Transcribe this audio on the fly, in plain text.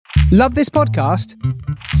Love this podcast?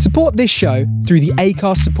 Support this show through the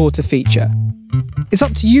Acast supporter feature. It's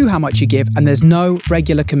up to you how much you give, and there's no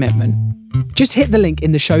regular commitment. Just hit the link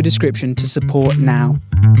in the show description to support now.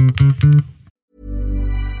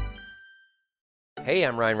 Hey,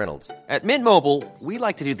 I'm Ryan Reynolds. At Mint Mobile, we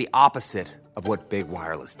like to do the opposite of what Big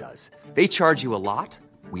Wireless does. They charge you a lot,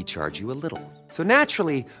 we charge you a little. So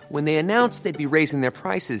naturally, when they announced they'd be raising their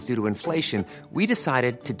prices due to inflation, we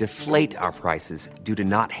decided to deflate our prices due to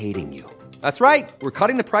not hating you. That's right. We're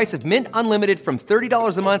cutting the price of Mint Unlimited from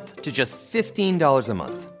 $30 a month to just $15 a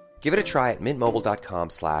month. Give it a try at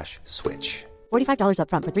mintmobile.com/switch. $45 up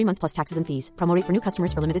front for 3 months plus taxes and fees. Promo rate for new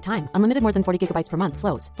customers for limited time. Unlimited more than 40 gigabytes per month.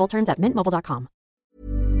 Slows full terms at mintmobile.com.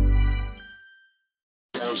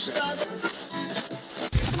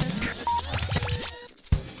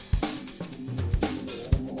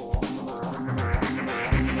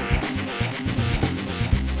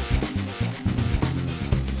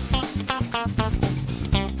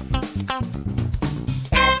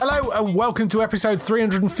 Hello and welcome to episode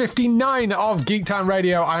 359 of Geek Time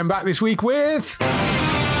Radio. I am back this week with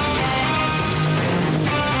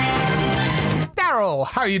Daryl.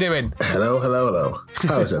 How are you doing? Hello.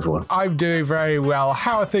 How is everyone? I'm doing very well.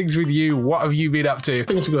 How are things with you? What have you been up to?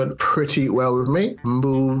 Things are going pretty well with me.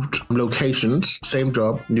 Moved locations, same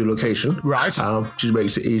job, new location. Right. Just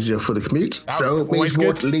makes it easier for the commute. Oh, so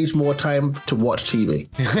it leaves more time to watch TV.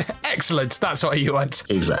 Excellent. That's what you want.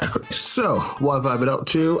 Exactly. So, what have I been up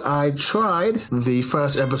to? I tried the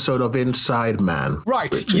first episode of Inside Man.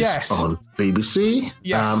 Right, which yes. is on BBC.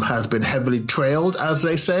 Yes. Has been heavily trailed, as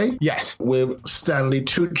they say. Yes. With Stanley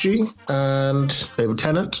Tucci and David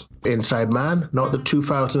Tennant. Inside Man, not the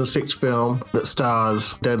 2006 film that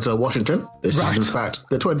stars Denzel Washington. This is, in fact,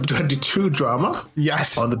 the 2022 drama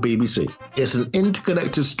on the BBC. It's an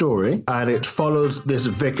interconnected story, and it follows this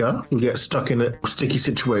vicar who gets stuck in a sticky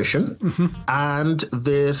situation, and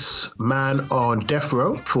this man on death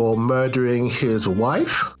row for murdering his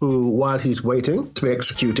wife, who, while he's waiting to be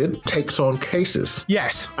executed, takes on cases.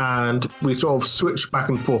 Yes. And we sort of switch back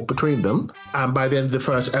and forth between them, and by the end of the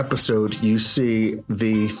first episode, you see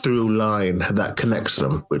the through line that connects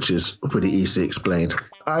them, which is pretty easily explained.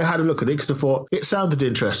 I had a look at it because I thought it sounded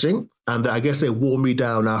interesting, and I guess they wore me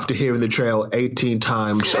down after hearing the trail 18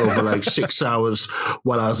 times over like 6 hours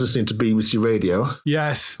while I was listening to BBC Radio.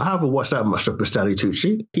 Yes. I haven't watched that much of Stanley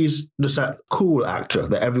Tucci. He's just that cool actor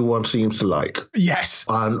that everyone seems to like. Yes.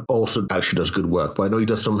 And also actually does good work, but I know he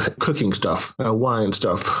does some cooking stuff, wine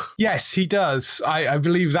stuff. Yes, he does. I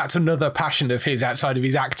believe that's another passion of his outside of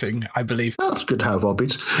his acting, I believe. That's good to have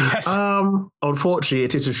hobbies. Yes. Unfortunately,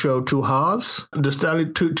 it is a show of two halves. The Stanley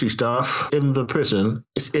Tucci stuff in the prison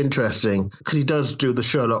is interesting because he does do the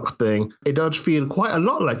Sherlock thing. It does feel quite a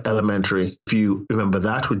lot like Elementary, if you remember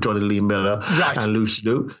that, with Johnny Lee Miller and Lucy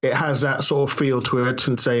Liu. It has that sort of feel to it,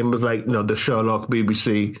 and same as like, the Sherlock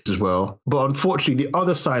BBC as well. But unfortunately, the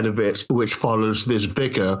other side of it, which follows this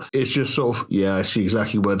vicar, is just sort of, I see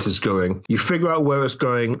exactly where this is going. You figure out where it's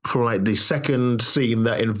going from like the second scene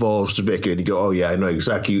that involves the vicar, and you go, I know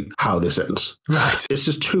exactly how this ends. Right. It's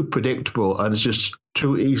just too predictable, and it's just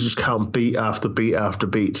too easy to count beat after beat after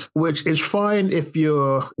beat, which is fine if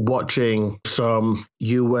you're watching some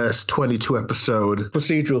US 22 episode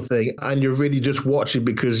procedural thing and you're really just watching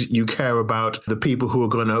because you care about the people who are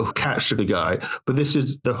going to catch the guy. But this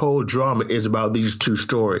is the whole drama is about these two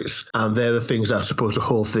stories, and they're the things that are supposed to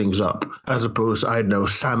hold things up, as opposed to, I don't know,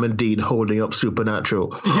 Sam and Dean holding up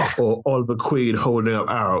Supernatural or Oliver Queen holding up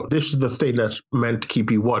Arrow. This is the thing that's meant to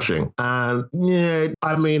keep you watching. And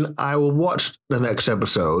I will watch the next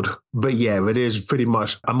episode, but it is pretty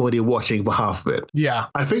much, I'm already watching for half of it. Yeah.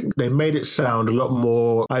 I think they made it sound a lot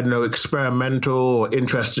more, experimental or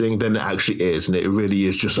interesting than it actually is, and it really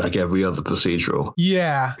is just like every other procedural.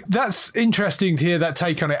 Yeah, that's interesting to hear that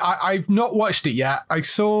take on it. I've not watched it yet. I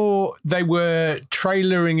saw they were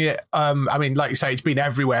trailering it. Like you say, it's been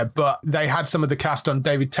everywhere, but they had some of the cast on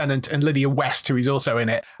David Tennant and Lydia West, who is also in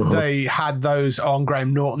it. They had those on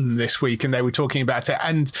Graham Norton this week, and they were talking about it.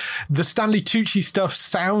 And the Stanley Tucci stuff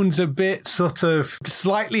sounds a bit sort of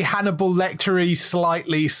slightly Hannibal Lecter-y,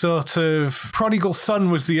 slightly sort of Prodigal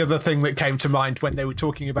Son was the other thing that came to mind when they were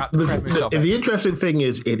talking about the premise of it. The interesting thing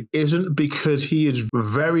is it isn't, because he is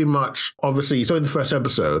very much, obviously, he's in the first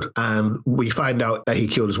episode and we find out that he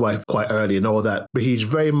killed his wife quite early and all that, but he's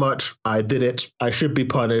very much, I did it, I should be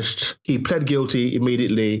punished. He pled guilty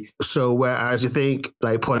immediately. So whereas you think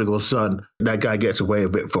like Prodigal Son, that guy gets away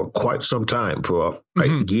with it for quite some time, for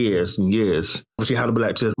years and years. Obviously, Hannibal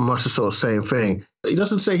Lecter, much the sort of same thing. He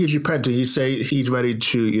doesn't say he's repenting. He say he's ready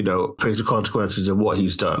to, face the consequences of what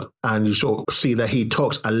he's done. And you sort of see that he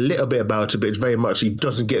talks a little bit about it, but it's very much he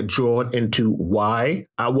doesn't get drawn into why.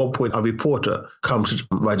 At one point, a reporter comes to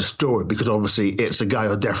write a story because obviously it's a guy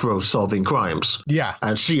on death row solving crimes. Yeah.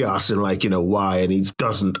 And she asks him, why? And he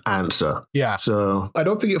doesn't answer. Yeah. So I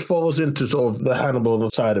don't think it falls into sort of the Hannibal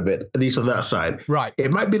side of it, at least on that side. Right.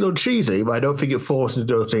 It might be a little cheesy, but I don't think it falls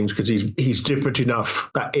into those things because he's different enough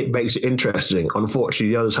that it makes it interesting.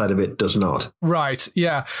 Unfortunately, the other side of it does not. Right,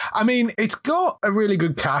 yeah. I mean, it's got a really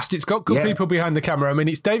good cast. It's got good people behind the camera. I mean,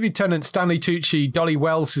 it's David Tennant, Stanley Tucci, Dolly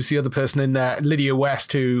Wells is the other person in there, Lydia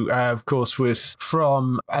West, who, of course, was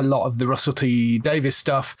from a lot of the Russell T Davies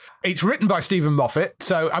stuff. It's written by Stephen Moffat.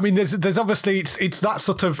 So, I mean, there's obviously, it's that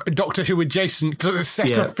sort of Doctor Who adjacent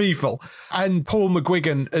set of people. And Paul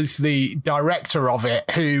McGuigan is the director of it,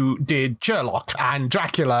 who did Sherlock and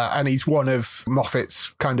Dracula, and he's one of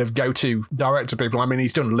Moffat's kind of go-to director people. I mean,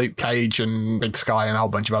 he's done Luke Cage and Big Sky and a whole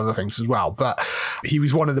bunch of other things as well, but he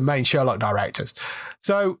was one of the main Sherlock directors.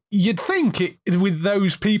 So you'd think with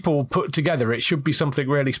those people put together, it should be something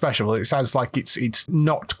really special. It sounds like it's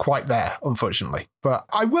not quite there, unfortunately. But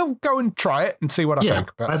I will go and try it and see what I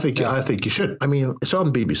think. But, I think you should. I mean, it's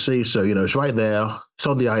on BBC, so it's right there. It's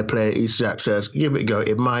on the iPlayer, easy access. Give it a go.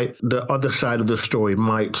 It might, the other side of the story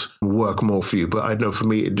might work more for you, but I know for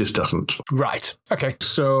me it just doesn't. Right. Okay.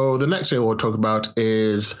 So the next thing we'll talk about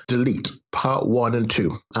is Delete, Part 1 and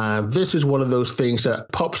 2. And this is one of those things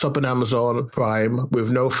that pops up on Amazon Prime with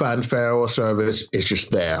no fanfare or service. It's just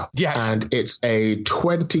there. Yes. And it's a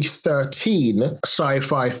 2013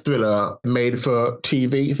 sci-fi thriller made for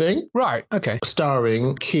TV thing. Right. Okay.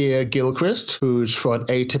 Starring Keir Gilchrist, who's from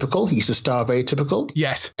Atypical. He's the star of Atypical.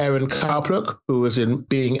 Yes. Erin Carplock, who was in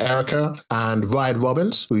Being Erica, and Ryan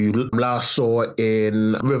Robbins, who you last saw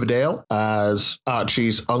in Riverdale as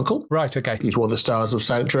Archie's uncle. Right, okay. He's one of the stars of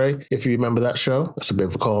Sanctuary, if you remember that show. That's a bit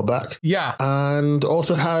of a callback. Yeah. And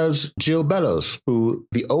also has Jill Bellows, who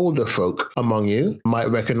the older folk among you might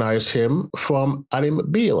recognize him from Ally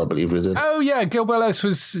McBeal, I believe it is. Oh, yeah. Gil Bellows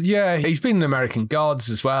he's been in American Gods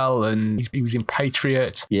as well, and he was in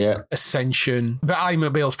Patriot. Yeah. Ascension. But Ally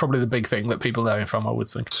McBeal's probably the big thing that people know him from, I would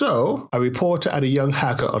think. So, a reporter and a young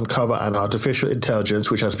hacker uncover an artificial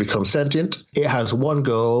intelligence which has become sentient. It has one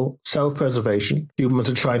goal, self-preservation. Humans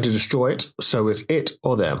are trying to destroy it, so it's it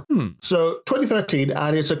or them. So, 2013,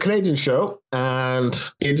 and it's a Canadian show, and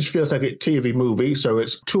it just feels like a TV movie, so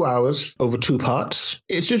it's 2 hours over 2 parts.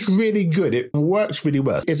 It's just really good. It works really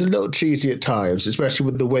well. It's a little cheesy at times, especially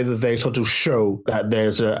with the way that they sort of show that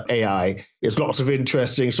there's a AI. It's lots of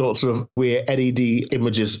interesting sorts of weird LED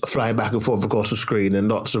images flying back and forth across the screen and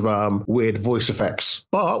lots of weird voice effects.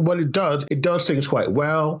 But what it does things quite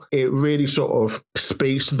well. It really sort of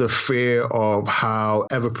speaks to the fear of how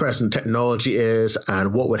ever-present technology is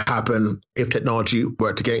and what would happen if technology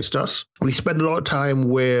worked against us. We spend a lot of time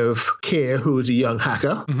with Keir, who is a young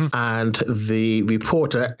hacker, and the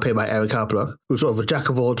reporter, played by Erin Carplock, who's sort of a jack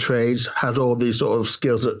of all trades, has all these sort of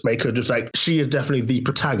skills that make her just she is definitely the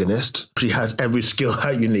protagonist. She has every skill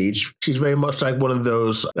that you need. She's very much like one of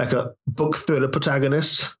those, like a book thriller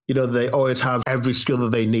protagonist. They always have every skill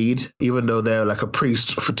that they need, even though they're like a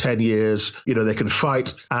priest for 10 years. They can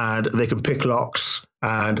fight and they can pick locks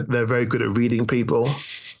and they're very good at reading people.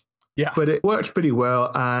 Yeah. But it works pretty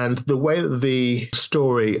well. And the way that the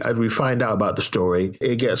story, as we find out about the story,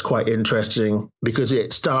 it gets quite interesting because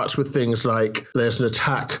it starts with things like there's an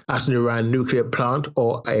attack at an Iran nuclear plant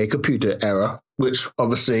or a computer error, which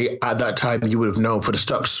obviously at that time you would have known for the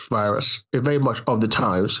Stux virus. It's very much of the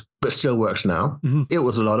times, but still works now. It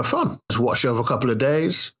was a lot of fun. Just watched it over a couple of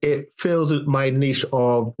days. It fills my niche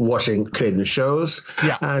of watching Canadian shows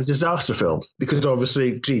and disaster films, because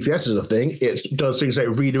obviously GPS is a thing. It does things like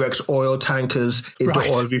redirects oil tankers into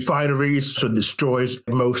oil refineries, so it destroys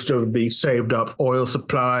most of the saved up oil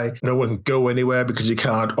supply. No one can go anywhere because you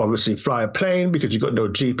can't obviously fly a plane because you've got no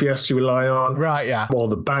GPS to rely on. Right, yeah. All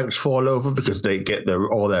the banks fall over because they get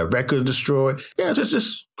all their records destroyed. Yeah, it's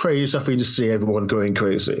just crazy stuff. You just see everyone going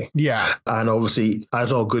crazy. Yeah. And obviously,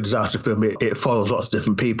 as all good disaster film, it follows lots of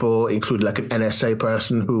different people, including like an NSA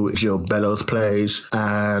person who Jill Bellows plays,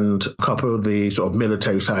 and a couple of the sort of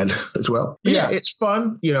military side as well. But yeah, it's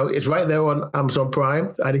fun. It's right there on Amazon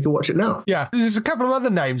Prime, and you can watch it now. Yeah. There's a couple of other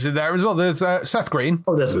names in there as well. There's Seth Green.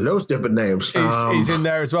 Oh, there's loads of different names. He's in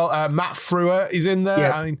there as well. Matt Frewer is in there.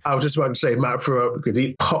 Yeah, I was just about to say Matt Frewer because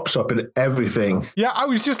he pops up in everything. Yeah, I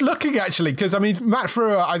was just looking actually because, Matt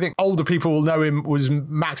Frewer, I think older people will know him was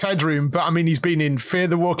Max Max Headroom, but I mean, he's been in Fear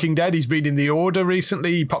the Walking Dead. He's been in The Order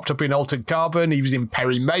recently. He popped up in Altered Carbon. He was in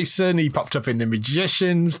Perry Mason. He popped up in The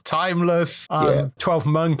Magicians, Timeless, 12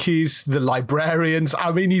 Monkeys, The Librarians.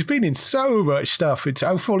 I mean, he's been in so much stuff. It's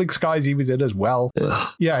Falling Skies he was in as well.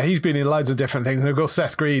 Yeah, he's been in loads of different things. And of course,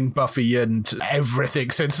 Seth Green, Buffy, and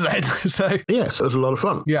everything since then. So yes, it was a lot of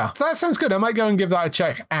fun. Yeah, that sounds good. I might go and give that a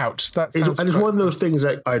check out. It's one of those things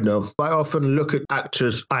that I know. I often look at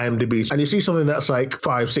actors' IMDb and you see something that's like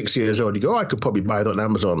 5-6 years old. You go, I could probably buy it on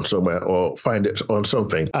Amazon somewhere or find it on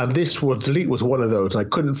something. And this was Delete was one of those. And I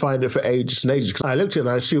couldn't find it for ages and ages. I looked at it and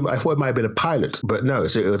I thought it might have been a pilot, but no,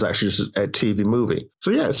 it was actually just a TV movie.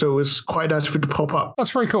 So yeah, so it was quite nice for it to pop up.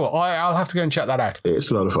 That's very cool. I'll have to go and check that out.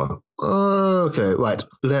 It's a lot of fun. Okay, right.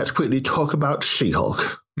 Let's quickly talk about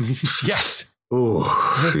She-Hulk. Yes.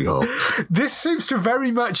 Oh, She-Hulk. This seems to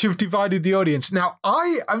very much have divided the audience. Now,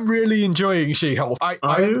 I am really enjoying She-Hulk.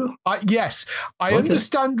 Are you? Yes. I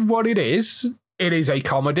understand what it is. It is a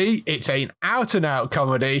comedy. It's an out-and-out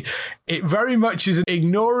comedy. It very much is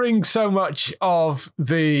ignoring so much of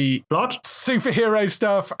the plot, superhero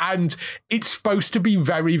stuff, and it's supposed to be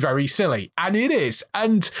very, very silly. And it is.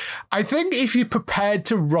 And I think if you're prepared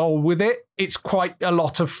to roll with it, it's quite a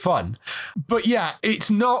lot of fun. But yeah, it's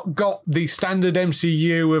not got the standard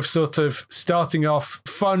MCU of sort of starting off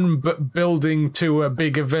fun but building to a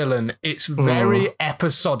bigger villain. It's very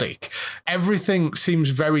episodic. Everything seems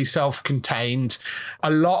very self-contained. A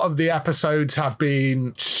lot of the episodes have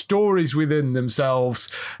been stories within themselves,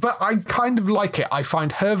 but I kind of like it. I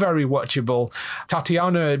find her very watchable.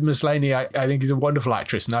 Tatiana Maslany, I think, is a wonderful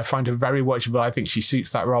actress, and I find her very watchable. I think she suits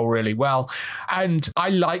that role really well. And I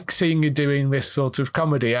like seeing her doing this sort of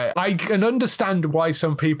comedy. I can understand why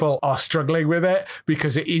some people are struggling with it,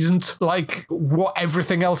 because it isn't like what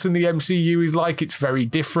everything else in the MCU is like. It's very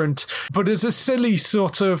different. But as a silly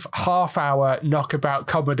sort of half-hour knockabout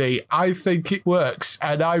comedy, I think it works,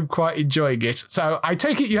 and I'm quite enjoying it. So I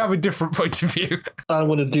take it you have a different point of view. I'm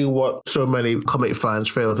going to do what so many comic fans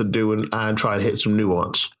fail to do and try and hit some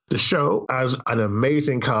nuance. The show has an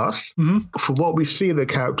amazing cast. From what we see of the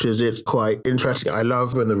characters, it's quite interesting. I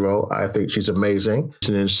love her in the role. I think she's amazing. It's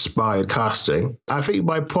an inspired casting. I think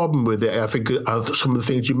my problem with it, I think some of the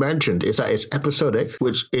things you mentioned, is that it's episodic,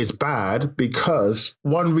 which is bad because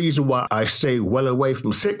one reason why I stay well away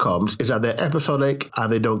from sitcoms is that they're episodic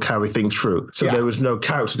and they don't carry things through. So there is no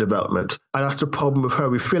character development. And that's the problem with her.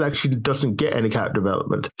 We feel like she doesn't get any character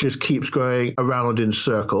development. She just keeps going around in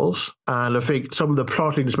circles. And I think some of the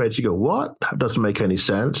plotting just makes you go, what? That doesn't make any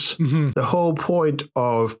sense. The whole point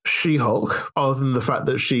of She-Hulk, other than the fact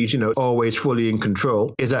that she's, always fully in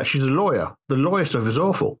control, is that she's a lawyer. The lawyer stuff is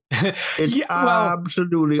awful. It's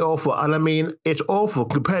absolutely awful. And I mean, it's awful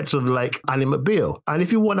compared to like Ally McBeal. And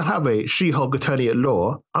if you want to have a She-Hulk attorney at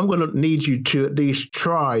law, I'm going to need you to at least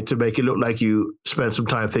try to make it look like you spent some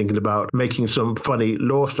time thinking about making some funny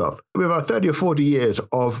law stuff. We have about 30 or 40 years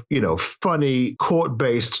of, funny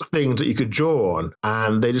court-based things that you could draw on,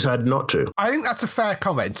 and they decided not to. I think that's a fair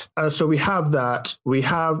comment. So we have that. We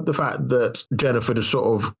have the fact that Jennifer just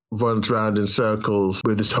sort of runs around in circles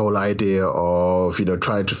with this whole idea of,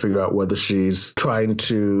 trying to figure out whether she's trying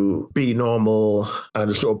to be normal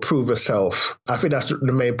and sort of prove herself. I think that's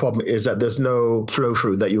the main problem, is that there's no flow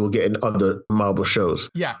through that you will get in other Marvel shows.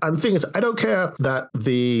 Yeah. And the thing is, I don't care that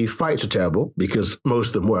the fights are terrible, because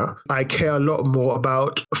most of them were. I care a lot more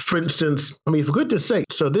about, for instance, for goodness sake,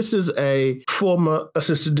 so this is a former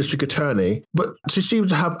assistant district attorney, but she seems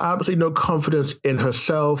to have absolutely no confidence in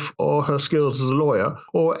herself or her skills as a lawyer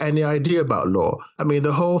or any idea about law. I mean,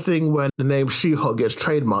 the whole thing when the name She-Hulk gets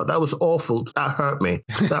trademarked, that was awful. That hurt me.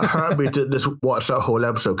 That hurt me to just watch that whole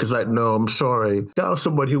episode, because no, I'm sorry. That was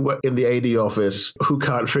someone who worked in the AD office who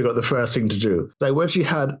can't figure out the first thing to do. Like when she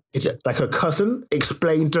had, is it like her cousin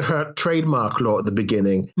explained to her trademark law at the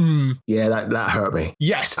beginning? Yeah, that hurt me.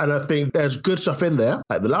 Yes. And I think there's good stuff in there.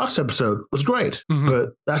 Like the last episode was great,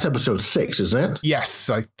 but that's episode 6, isn't it? Yes,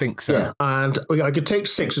 I think so. Yeah. And I could take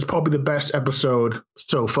 6 as probably the best episode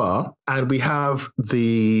so far. And we have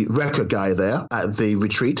the record guy there at the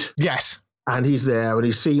retreat. Yes. And he's there, and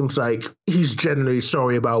he seems like he's genuinely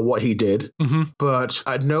sorry about what he did. But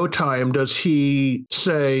at no time does he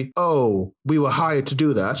say, oh, we were hired to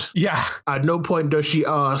do that. Yeah. At no point does she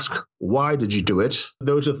ask, why did you do it?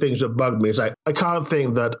 Those are things that bug me. It's like, I can't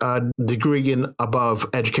think that a degree in above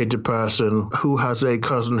educated person who has a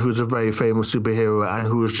cousin who's a very famous superhero and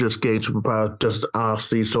who is just gained superpowers just ask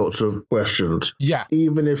these sorts of questions. Yeah.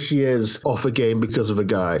 Even if she is off a game because of a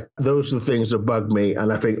guy. Those are the things that bug me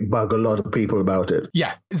and I think bug a lot of people about it.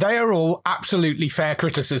 Yeah, they are all absolutely fair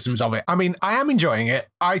criticisms of it. I mean, I am enjoying it.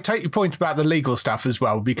 I take your point about the legal stuff as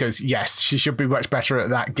well, because yes, she should be much better at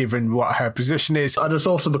that given what her position is. And it's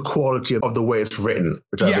also the quality of the way it's written,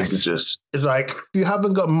 which I think is just, it's like, if you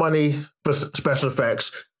haven't got money for special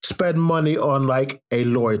effects, spend money on like a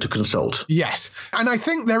lawyer to consult. Yes. And I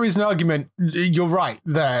think there is an argument, you're right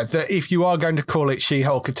there, that if you are going to call it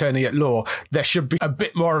She-Hulk Attorney at Law, there should be a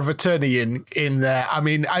bit more of attorney in there. I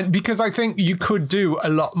mean, and because I think you could do a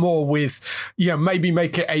lot more with, maybe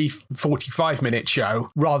make it a 45-minute show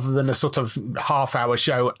rather than a sort of half-hour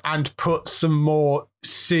show and put some more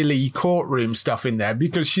silly courtroom stuff in there,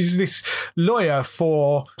 because she's this lawyer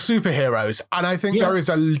for superheroes, and I think there is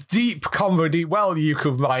a deep comedy you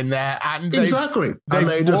could mine there, and exactly, and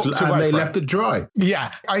they left it dry.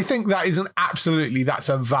 Yeah, I think that is that's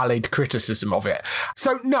a valid criticism of it.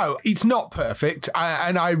 So no, it's not perfect,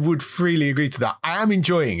 and I would freely agree to that. I am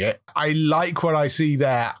enjoying it. I like what I see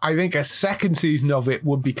there. I think a second season of it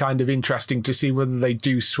would be kind of interesting to see whether they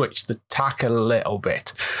do switch the tack a little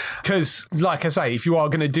bit, because like I say, if you are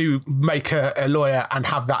going to make a lawyer and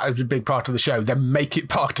have that as a big part of the show, then make it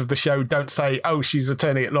part of the show. Don't say, oh, she's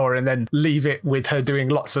attorney at law, and then leave it with her doing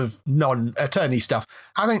lots of non-attorney stuff.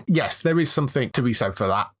 I think, yes, there is something to be said for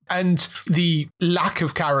that. And the lack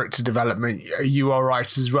of character development, you are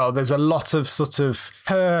right as well. There's a lot of sort of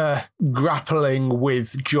her grappling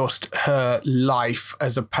with just her life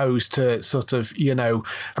as opposed to sort of,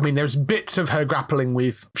 I mean, there's bits of her grappling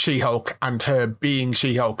with She-Hulk and her being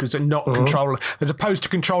She-Hulk as not controlling, as opposed to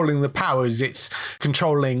controlling the powers, it's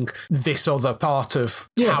controlling this other part of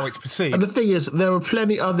how it's perceived. And the thing is, there are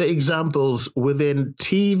plenty other examples within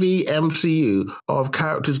TV MCU of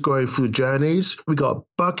characters going through journeys. We got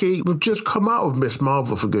Bucky. We've just come out of Miss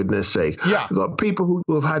Marvel, for goodness sake. Yeah. We've got people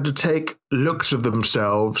who have had to take looks of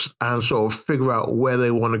themselves and sort of figure out where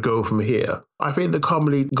they want to go from here. I think the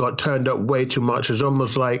comedy got turned up way too much. It's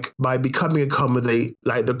almost like by becoming a comedy,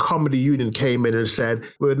 like the comedy union came in and said,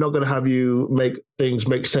 we're not going to have you make things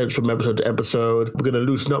make sense from episode to episode. We're going to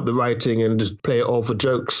loosen up the writing and just play it all for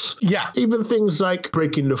jokes. Yeah. Even things like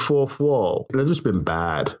breaking the fourth wall, they've just been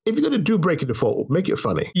bad. If you're going to do breaking the fourth wall, make it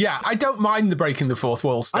funny. Yeah, I don't mind the breaking the fourth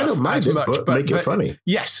wall stuff. I don't mind it, but make it funny.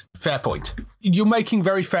 Yes, fair point. You're making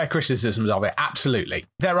very fair criticisms of it, absolutely.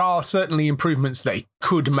 There are certainly improvements they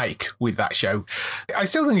could make with that show. I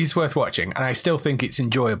still think it's worth watching, and I still think it's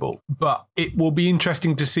enjoyable, but it will be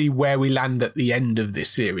interesting to see where we land at the end of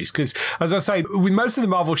this series, because, as I say, with most of the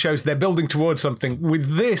Marvel shows, they're building towards something.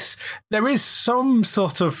 With this, there is some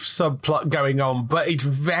sort of subplot going on, but it's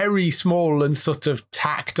very small and sort of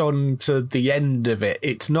tacked on to the end of it.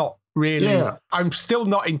 It's not really, I'm still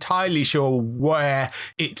not entirely sure where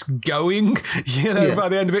it's going, by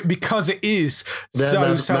the end of it, because it is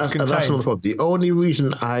so self-contained. That's not the problem. The only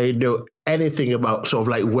reason I know anything about sort of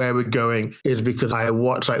like where we're going is because I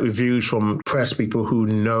watch like reviews from press people who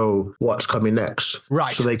know what's coming next.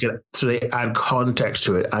 Right. So they add context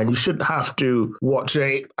to it. And you shouldn't have to watch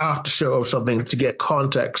a after show of something to get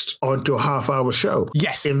context onto a half-hour show.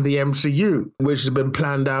 Yes. In the MCU, which has been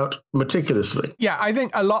planned out meticulously. Yeah, I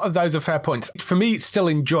think a lot of those are fair points. For me, it's still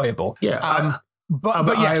enjoyable. Yeah.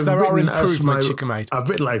 But yes, there are improvements you can make. I've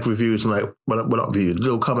written like reviews and not reviews,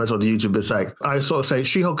 little comments on YouTube. It's like, I sort of say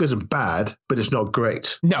She-Hulk isn't bad, but it's not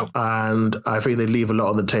great. No. And I think they leave a lot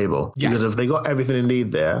on the table. Yes. Because if they got everything they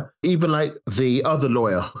need there, even like the other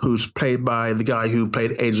lawyer who's played by the guy who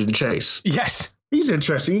played Agent Chase. Yes. He's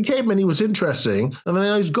interesting. He came in, he was interesting, and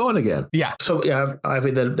then he's gone again. Yeah. So, I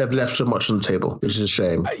think they've left so much on the table, which is a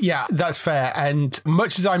shame. Yeah, that's fair. And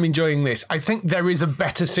much as I'm enjoying this, I think there is a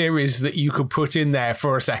better series that you could put in there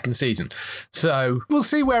for a second season. So we'll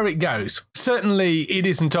see where it goes. Certainly, it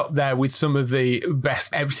isn't up there with some of the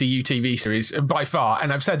best MCU TV series by far,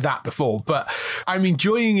 and I've said that before, but I'm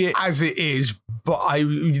enjoying it as it is, but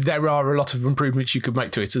there are a lot of improvements you could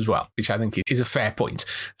make to it as well, which I think is a fair point.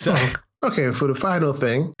 So... Okay, for the final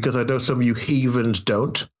thing, because I know some of you heathens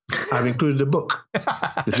don't, I've included a book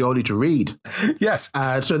because you all need to read. Yes.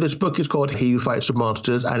 So this book is called He Who Fights the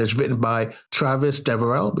Monsters, and it's written by Travis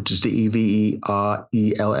Deverell, which is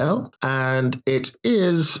Deverell, and it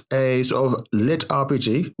is a sort of lit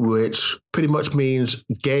RPG, which pretty much means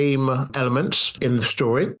game elements in the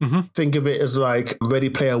story. Mm-hmm. Think of it as like Ready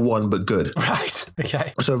Player One, but good. Right.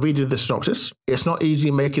 Okay. So reading the synopsis, it's not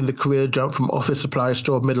easy making the career jump from office supply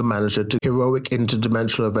store middle manager to heroic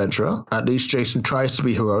interdimensional adventurer. At least Jason tries to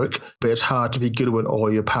be heroic, but it's hard to be good when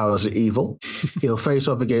all your powers are evil. He'll face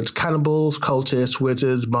off against cannibals, cultists,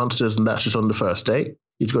 wizards, monsters, and that's just on the first day.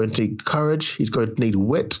 He's going to need courage, he's going to need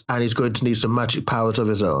wit, and he's going to need some magic powers of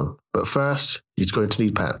his own. But first, he's going to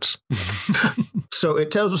need pants. So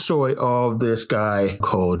it tells the story of this guy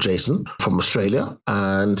called Jason from Australia.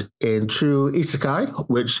 And in true isekai,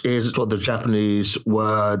 which is what the Japanese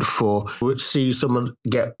word for which sees someone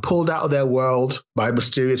get pulled out of their world by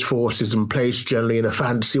mysterious forces and placed generally in a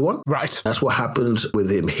fantasy one. Right. That's what happens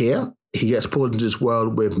with him here. He gets pulled into this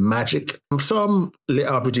world with magic. Some lit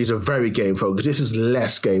RPGs are very game focused. This is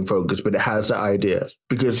less game focused, but it has that idea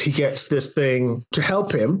because he gets this thing to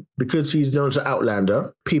help him because he's known as an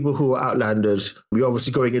Outlander. People who are Outlanders, you're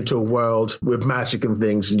obviously going into a world with magic and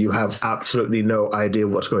things and you have absolutely no idea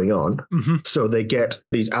what's going on. Mm-hmm. So they get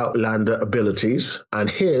these Outlander abilities and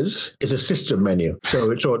his is a system menu.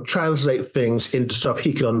 So it sort of translates things into stuff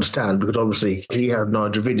he can understand because obviously he has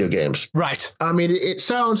knowledge of video games. Right. I mean, it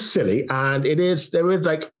sounds silly. And there is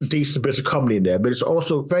like decent bits of comedy in there, but it's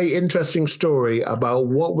also a very interesting story about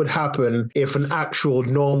what would happen if an actual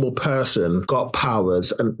normal person got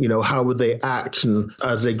powers and, you know, how would they act and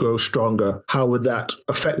as they grow stronger, how would that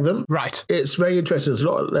affect them? Right. It's very interesting. There's a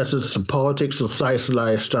lot of lessons in politics and slice of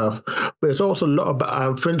life stuff, but it's also a lot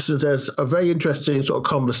about, for instance, there's a very interesting sort of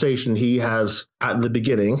conversation he has at the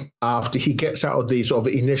beginning after he gets out of the sort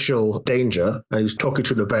of initial danger and he's talking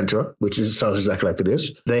to an adventurer, which sounds exactly like it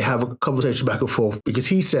is. They have a conversation back and forth because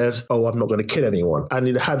he says, oh, I'm not going to kill anyone. And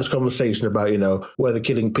you have this conversation about, you know, whether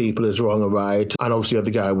killing people is wrong or right. And obviously the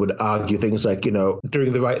other guy would argue things like, you know,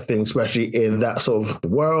 doing the right thing, especially in that sort of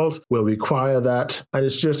world, will require that. And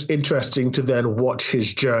it's just interesting to then watch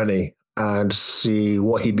his journey and see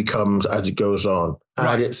what he becomes as it goes on.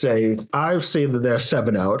 Right. And I've seen that there are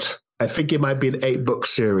 7 out. I think it might be an 8-book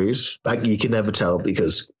series. Like you can never tell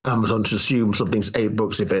because Amazon just assumes something's 8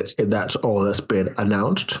 books if that's all that's been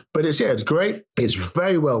announced. But it's great. It's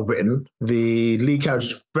very well written. The lead character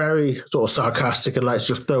is very sort of sarcastic and likes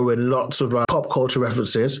to throw in lots of pop culture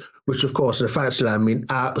references, which of course in Fantasyland mean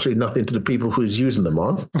absolutely nothing to the people who's using them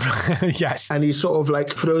on. Yes. And he's sort of like,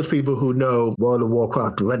 for those people who know World of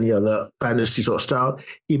Warcraft or any other fantasy sort of style,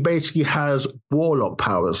 he basically has warlock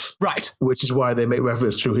powers. Right. Which is why they make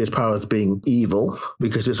reference to his powers being evil,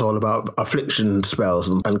 because it's all about affliction spells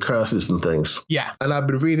and curses and things. Yeah. And I've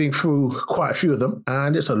been reading through quite a few of them,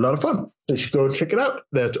 and it's a lot of fun. So you should go and check it out.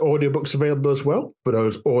 There's audiobooks available as well for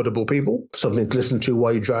those audible people. Something to listen to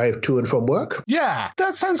while you drive to and from work. Yeah,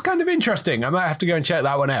 that sounds kind of interesting. I might have to go and check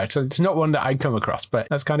that one out. So it's not one that I'd come across, but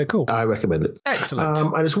that's kind of cool. I recommend it.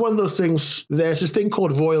 Excellent. And it's one of those things, there's this thing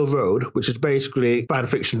called Royal Road, which is basically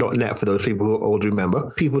fanfiction.net for those people who are old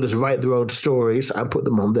remember. People just write their own stories and put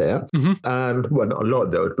them on there. Mm-hmm. And, well, not a lot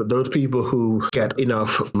of those, but those people who get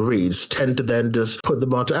enough reads tend to then just put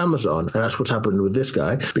them onto Amazon. And that's what's happened with this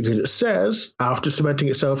guy, because it says, after cementing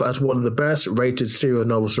itself as one of the best rated serial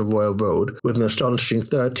novels of Royal Road, with an astonishing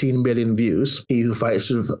 13 million views, He Who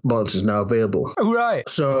Fights with Monsters is now available. Oh, right.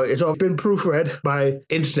 So it's all been proofread by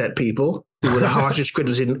internet people who are the harshest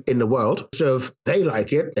critics in the world. So if they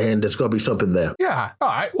like it, and there's got to be something there. Yeah. All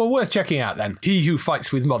right. Well, worth checking out then. He Who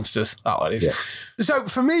Fights with Monsters. That one is. Yeah. So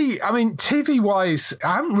for me, I mean, TV-wise,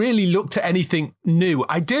 I haven't really looked at anything new.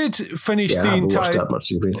 I did finish the entire... watched that much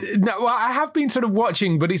TV. No, well, I have been sort of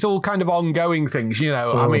watching, but it's all kind of ongoing things, you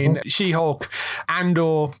know. I mean, She-Hulk,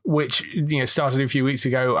 Andor, which, you know, started a few weeks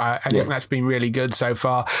ago. I think that's been really good so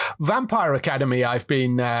far. Vampire Academy, I've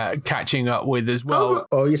been catching up with as well.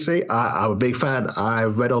 Oh, you see, I'm a big fan.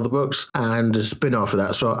 I've read all the books and a spin-off of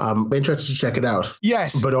that, so I'm interested to check it out.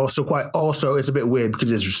 Yes. But also it's a bit weird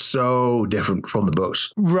because it's so different from the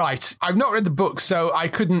books. Right. I've not read the book, so I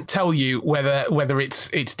couldn't tell you whether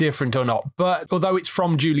it's different or not. But although it's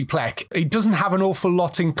from Julie Plec, it doesn't have an awful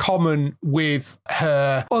lot in common with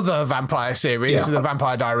her other vampire series, The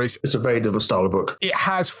Vampire Diaries. It's a very different style of book. It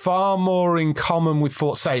has far more in common with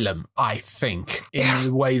Fort Salem, I think, in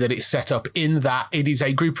the way that it's set up, in that it is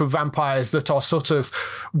a group of vampires vampires that are sort of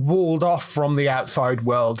walled off from the outside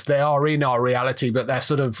world. They are in our reality, but they're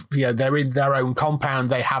sort of, they're in their own compound.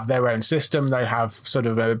 They have their own system. They have sort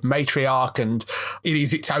of a matriarch, and it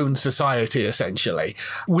is its own society, essentially.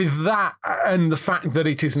 With that, and the fact that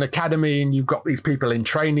it is an academy and you've got these people in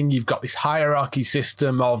training, you've got this hierarchy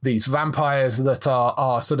system of these vampires that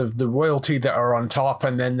are sort of the royalty that are on top,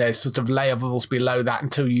 and then there's sort of levels below that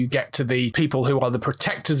until you get to the people who are the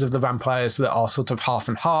protectors of the vampires that are sort of half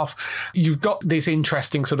and half. You've got this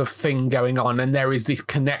interesting sort of thing going on, and there is this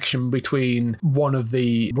connection between one of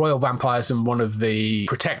the royal vampires and one of the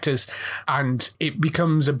protectors, and it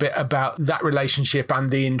becomes a bit about that relationship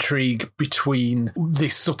and the intrigue between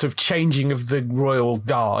this sort of changing of the royal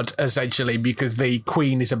guard, essentially, because the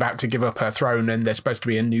queen is about to give up her throne and there's supposed to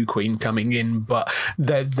be a new queen coming in, but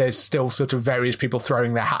there's still sort of various people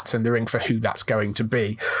throwing their hats in the ring for who that's going to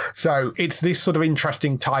be. So it's this sort of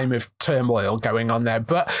interesting time of turmoil going on there,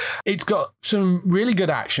 but it's got some really good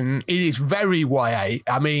action. It is very YA.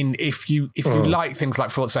 I mean, if you like things like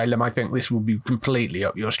Fort Salem, I think this will be completely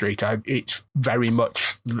up your street. It's very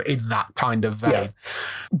much in that kind of vein. Yeah.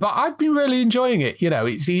 But I've been really enjoying it.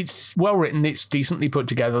 It's well written. It's decently put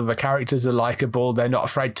together. The characters are likable. They're not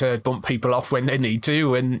afraid to bump people off when they need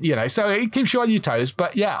to, and so it keeps you on your toes.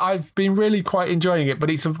 But yeah, I've been really quite enjoying it. But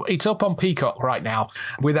it's up on Peacock right now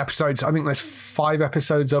with episodes. I think there's 5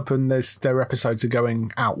 episodes up, and their episodes are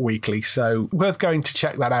going out weekly. So worth going to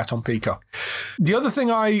check that out on Peacock. The other thing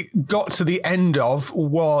I got to the end of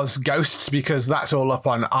was Ghosts, because that's all up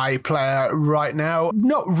on iPlayer right now.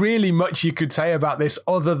 Not really much you could say about this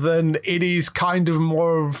other than it is kind of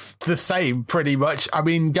more of the same, pretty much. I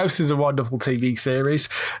mean, Ghosts is a wonderful TV series.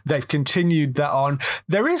 They've continued that on.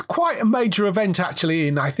 There is quite a major event actually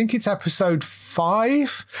in, I think it's episode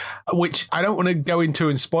 5, which I don't want to go into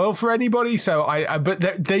and spoil for anybody.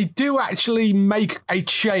 But they do actually make a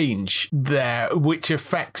change there, which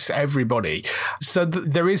affects everybody. So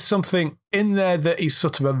there is something in there that is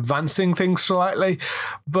sort of advancing things slightly.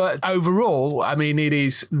 But overall, I mean, it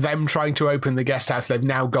is them trying to open the guest house. They've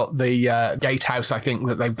now got the gatehouse, I think,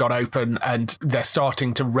 that they've got open, and they're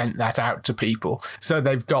starting to rent that out to people. So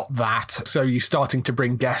they've got that. So you're starting to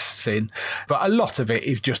bring guests in. But a lot of it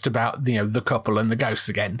is just about, the couple and the ghosts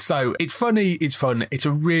again. So it's funny, it's fun. It's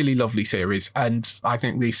a really lovely series. And I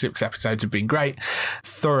think these 6 episodes have been great.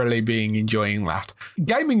 Thoroughly enjoying that.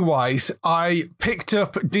 Gaming wise, I picked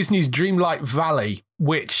up Disney's Dreamlight Valley,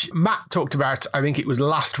 which Matt talked about, I think it was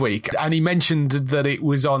last week, and he mentioned that it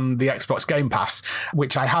was on the Xbox Game Pass,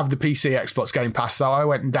 which I have the PC Xbox Game Pass, so I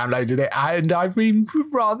went and downloaded it, and I've been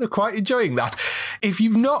rather quite enjoying that. If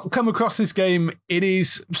you've not come across this game, it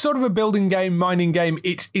is sort of a building game, mining game.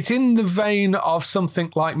 It's in the vein of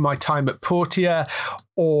something like My Time at Portia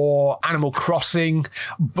or Animal Crossing,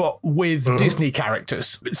 but with Disney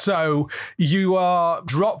characters. So you are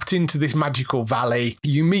dropped into this magical valley.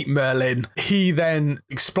 You meet Merlin. He then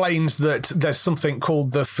explains that there's something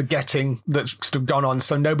called the forgetting that's sort of gone on,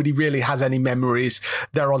 so nobody really has any memories.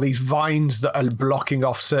 There are these vines that are blocking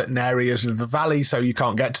off certain areas of the valley, so you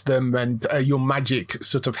can't get to them, and your magic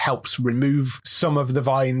sort of helps remove some of the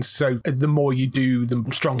vines. So the more you do, the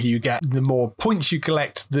stronger you get, the more points you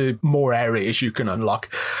collect, the more areas you can unlock.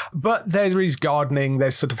 But there is gardening,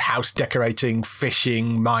 there's sort of house decorating,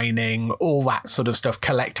 fishing, mining, all that sort of stuff,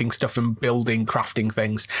 collecting stuff and building, crafting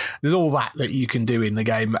things. There's all that you can do in the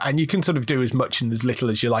game, and you can sort of do as much and as little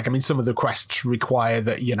as you like. I mean, some of the quests require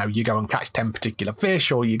that, you go and catch 10 particular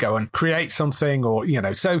fish, or you go and create something, or,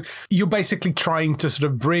 so you're basically trying to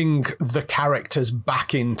sort of bring the characters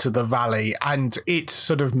back into the valley, and it's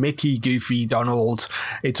sort of Mickey, Goofy, Donald.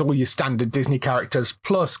 It's all your standard Disney characters,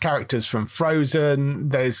 plus characters from Frozen.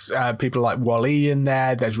 There's people like Wall-E in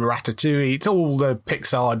there. There's Ratatouille. It's all the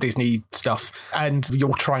Pixar Disney stuff, and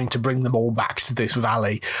you're trying to bring them all back to this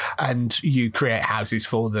valley, and you create houses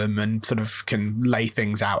for them and sort of can lay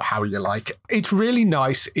things out how you like. It's really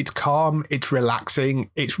nice. It's calm. It's relaxing.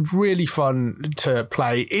 It's really fun to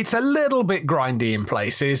play. It's a little bit grindy in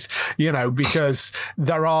places, because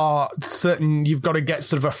there are certain, you've got to get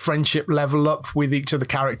sort of a friendship level up with each of the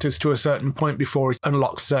characters to a certain point before it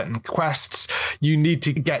unlocks certain quests. You need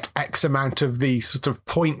to get X amount of these sort of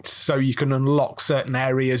points so you can unlock certain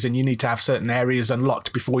areas, and you need to have certain areas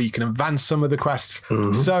unlocked before you can advance some of the quests.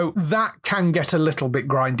 So that can get a little bit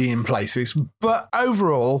grindy in places, but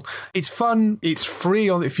overall it's fun. It's free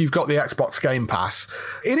if you've got the Xbox Game Pass.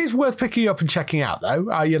 It is worth picking up and checking out though.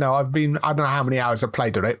 I don't know how many hours I've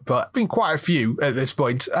played on it, but been quite a few at this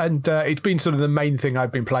point, and it's been sort of the main thing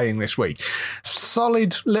I've been playing this week.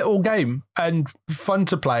 Solid little game and fun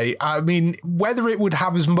to play. I mean, whether it would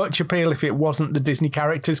have as much appeal if it wasn't the Disney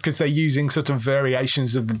characters, because they're using sort of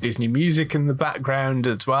variations of the Disney music in the background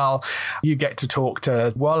as well. You get to talk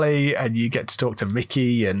to Wally and you get to talk to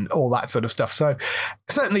Mickey and all that sort of stuff. So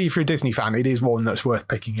certainly if you're a Disney fan, it is one that's worth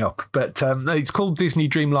picking up. But it's called Disney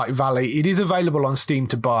Dreamlight Valley. It is available on Steam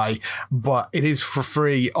to buy, but it is for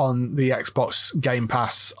free on the Xbox Game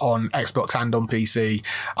Pass on Xbox and on PC.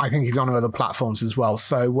 I think it's on other platforms as well.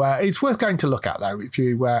 So it's worth going to look at, though, if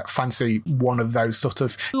you fancy one of those sort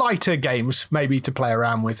of lighter games maybe to play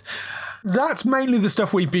around with. That's mainly the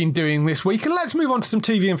stuff we've been doing this week, and let's move on to some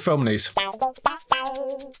TV and film news.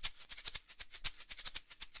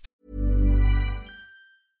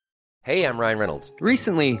 Hey, I'm Ryan Reynolds.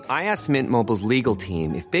 Recently, I asked Mint Mobile's legal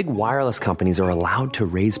team if big wireless companies are allowed to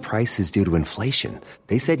raise prices due to inflation.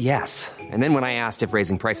 They said yes. And then when I asked if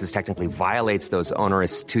raising prices technically violates those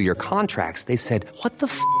onerous 2-year contracts, they said, "What the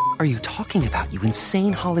f*** are you talking about, you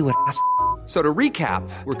insane Hollywood ass f- So to recap,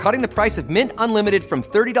 we're cutting the price of Mint Unlimited from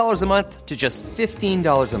 $30 a month to just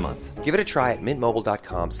 $15 a month. Give it a try at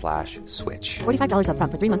mintmobile.com/switch. $45 up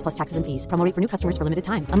front for 3 months plus taxes and fees. Promo rate for new customers for limited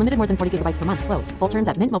time. Unlimited more than 40 gigabytes per month. Slows full terms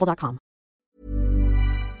at mintmobile.com.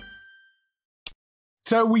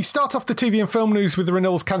 So we start off the TV and film news with the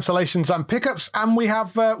renewals, cancellations and pickups, and we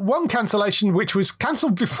have one cancellation which was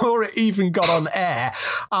cancelled before it even got on air.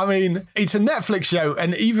 I mean, it's a Netflix show,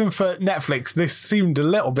 and even for Netflix, this seemed a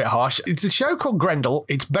little bit harsh. It's a show called Grendel.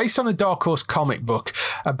 It's based on a Dark Horse comic book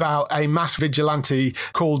about a mass vigilante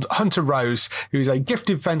called Hunter Rose, who's a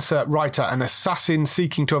gifted fencer, writer, and assassin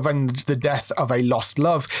seeking to avenge the death of a lost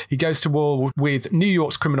love. He goes to war with New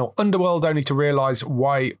York's criminal underworld, only to realise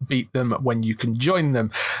why beat them when you can join them.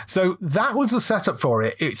 So that was the setup for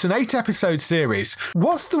it. It's an 8-episode series.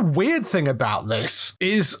 What's the weird thing about this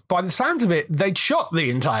is, by the sounds of it, they'd shot the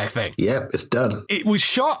entire thing. Yep, it's done. It was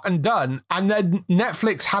shot and done, and then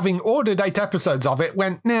Netflix, having ordered 8 episodes of it,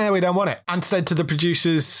 went, "Nah, we don't want it," and said to the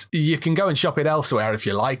producers, "You can go and shop it elsewhere if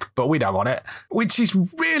you like, but we don't want it," which is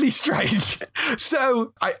really strange.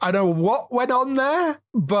 So I don't know what went on there,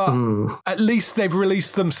 but at least they've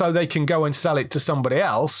released them so they can go and sell it to somebody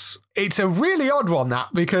else. It's a really odd one,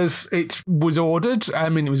 that, because it was ordered. I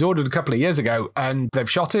mean, it was ordered a couple of years ago, and they've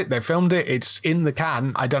shot it, they've filmed it, it's in the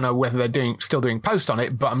can. I don't know whether they're still doing post on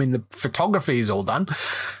it, but I mean, the photography is all done.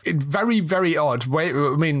 It's very, very odd. I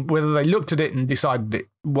mean, whether they looked at it and decided it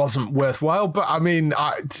wasn't worthwhile, but I mean,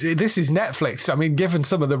 this is Netflix. I mean, given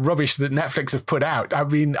some of the rubbish that Netflix have put out, I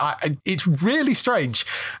mean, it's really strange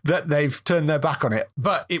that they've turned their back on it,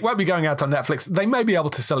 but it won't be going out on Netflix. They may be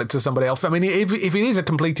able to sell it to somebody else. I mean, if it is a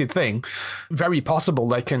completed thing, very possible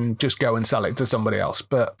they can just go and sell it to somebody else.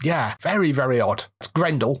 But yeah, very, very odd. It's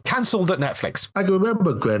Grendel, cancelled at Netflix. I can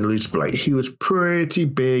remember Grendel. He was pretty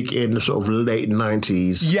big in the sort of late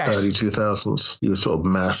 90s, yes. Early 2000s. He was sort of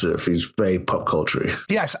massive. He's very pop culture.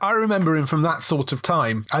 Yes, I remember him from that sort of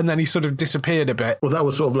time, and then he sort of disappeared a bit. Well, that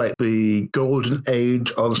was sort of like the golden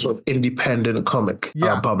age of sort of independent comic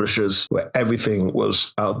publishers, where everything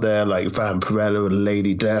was out there, like Vampirella and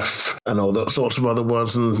Lady Death and all those sorts of other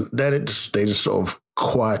ones. And then they just sort of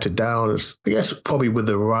quieted down. I guess probably with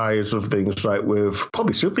the rise of things like with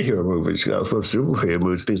probably superhero movies,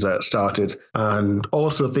 things that started, and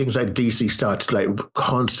also things like DC started like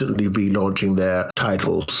constantly relaunching their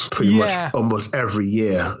titles pretty much almost every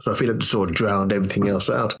year. So I feel like it sort of drowned everything else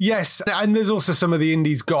out. Yes, and there's also some of the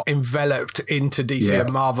indies got enveloped into DC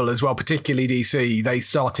and Marvel as well, particularly DC. They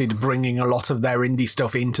started bringing a lot of their indie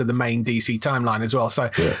stuff into the main DC timeline as well. So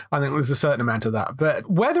I think there's a certain amount of that. But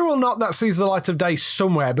whether or not that sees the light of day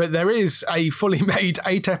somewhere, but there is a fully made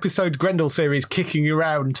 8-episode Grendel series kicking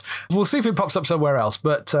around. We'll see if it pops up somewhere else,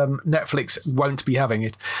 but Netflix won't be having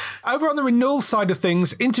it. Over on the renewal side of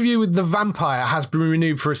things, Interview with the Vampire has been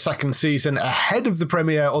renewed for a second season ahead of the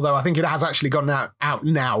premiere, although I think it has actually gone out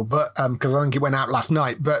now, but because I think it went out last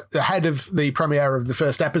night, but ahead of the premiere of the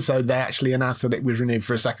first episode, they actually announced that it was renewed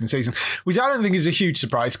for a second season, which I don't think is a huge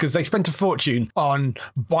surprise, because they spent a fortune on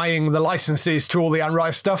buying the licenses to all the Anne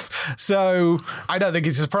Rice stuff, so I don't think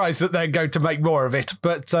it's a surprise that they're going to make more of it.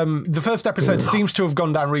 But the first episode seems to have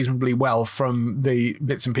gone down reasonably well from the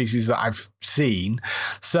bits and pieces that I've seen.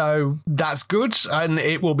 So that's good, and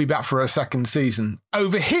it will be back for a second season.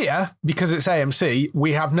 Over here, because it's AMC,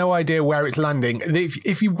 we have no idea where it's landing.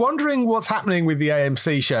 If you're wondering what's happening with the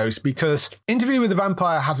AMC shows, because Interview with the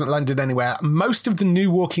Vampire hasn't landed anywhere, most of the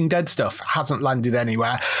new Walking Dead stuff hasn't landed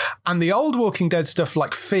anywhere, and the old Walking Dead stuff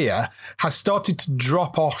like Fear has started to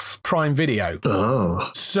drop off Prime Video. Oh.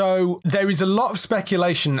 So there is a lot of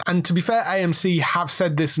speculation. And to be fair, AMC have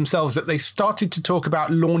said this themselves, that they started to talk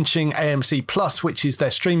about launching AMC Plus, which is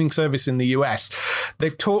their streaming service in the US.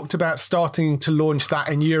 They've talked about starting to launch that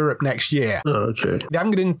in Europe next year. Oh, okay. They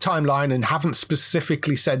haven't given timeline and haven't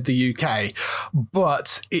specifically said the UK,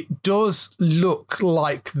 but it does look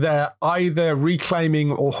like they're either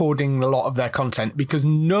reclaiming or hoarding a lot of their content, because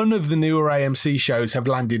none of the newer AMC shows have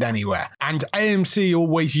landed anywhere. And AMC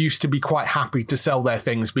always used to be quite happy to sell their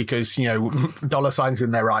things because, you know, dollar signs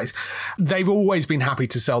in their eyes. They've always been happy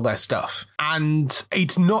to sell their stuff. And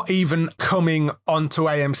it's not even coming onto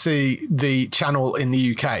AMC, the channel in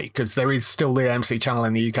the UK, because there is still the AMC channel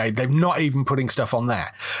in the UK. They're not even putting stuff on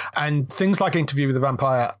there. And things like Interview with the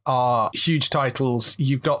Vampire are huge titles.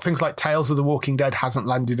 You've got things like Tales of the Walking Dead hasn't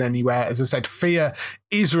landed anywhere. As I said, Fear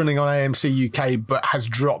is running on AMC UK but has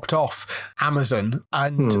dropped off Amazon,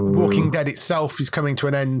 and Walking Dead itself is coming to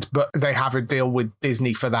an end, but they have a deal with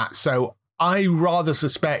Disney for that. So I rather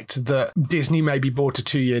suspect that Disney maybe bought a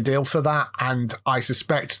 2-year deal for that, and I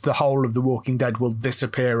suspect the whole of The Walking Dead will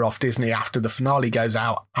disappear off Disney after the finale goes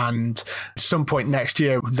out, and at some point next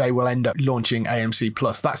year they will end up launching AMC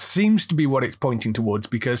Plus. That seems to be what it's pointing towards,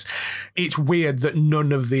 because it's weird that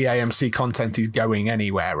none of the AMC content is going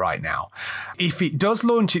anywhere right now. If it does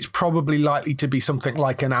launch, it's probably likely to be something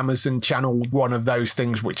like an Amazon channel, one of those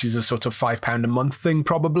things, which is a sort of £5 a month thing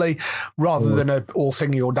probably, rather than a all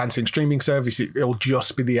singing or dancing streaming service. It'll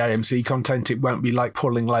just be the AMC content. It won't be like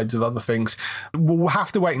pulling loads of other things. We'll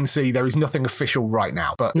have to wait and see. There is nothing official right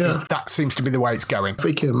now, but that seems to be the way it's going. I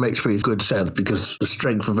think it makes pretty good sense, because the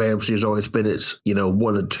strength of AMC has always been its, you know,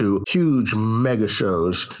 1 or 2 huge mega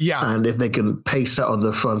shows. Yeah. And if they can paste that on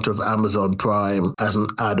the front of Amazon Prime as an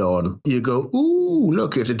add-on, you go, ooh,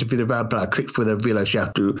 look, it's Interview with the Vampire. Click for them, realize you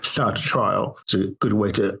have to start a trial. It's a good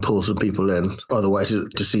way to pull some people in. Otherwise,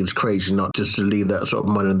 it just seems crazy not just to leave that sort of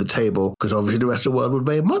money on the table, because obviously the rest of the world would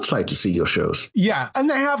very much like to see your shows. Yeah, and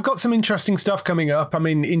they have got some interesting stuff coming up. I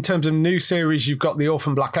mean, in terms of new series, you've got the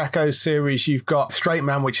Orphan Black Echoes series, you've got Straight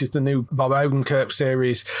Man, which is the new Bob Odenkirk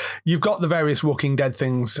series, you've got the various Walking Dead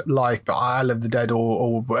things like Isle of the Dead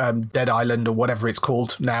or Dead Island or whatever it's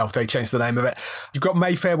called now. They changed the name of it. You've got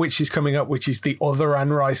Mayfair, which is coming up, which is the other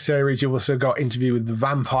Anne Rice series. You've also got Interview with the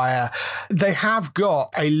Vampire. They have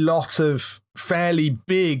got a lot of fairly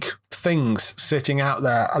big things sitting out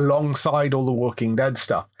there alongside all the Walking Dead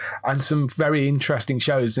stuff, and some very interesting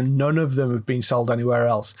shows, and none of them have been sold anywhere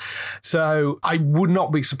else. So I would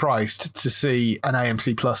not be surprised to see an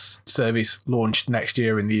AMC Plus service launched next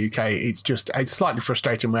year in the UK. It's slightly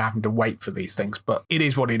frustrating we're having to wait for these things, but it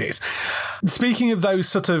is what it is. Speaking of those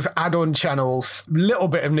sort of add-on channels, little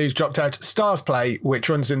bit of news dropped out. Stars Play, which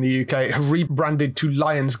runs in the UK, have rebranded to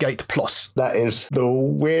Lionsgate Plus. That is the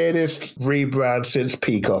weirdest rebrand since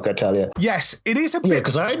Peacock, I tell you. Yes, it is a bit... Yeah,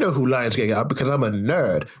 because I know who Lionsgate are, because I'm a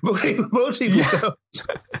nerd. Most people don't.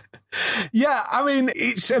 Yeah, I mean,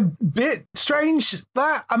 it's a bit strange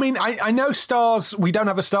that, I mean, I know Stars, we don't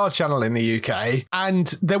have a Stars channel in the UK, and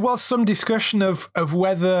there was some discussion of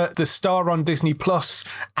whether the Star on Disney Plus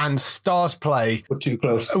and Stars Play were too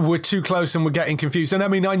close and were getting confused. And I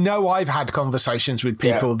mean, I know I've had conversations with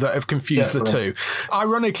people that have confused the two.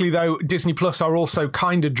 Ironically, though, Disney Plus are also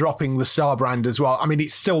kind of dropping the Star brand as well. I mean,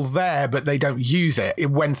 it's still there, but they don't use it.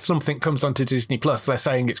 When something comes onto Disney Plus, they're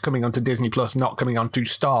saying it's coming onto Disney Plus, not coming onto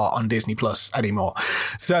Star on Disney Plus anymore.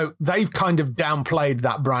 So they've kind of downplayed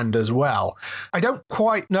that brand as well. I don't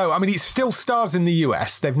quite know. I mean, it's still Stars in the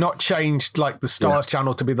US. They've not changed like the Stars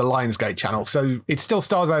channel to be the Lionsgate channel. So it's still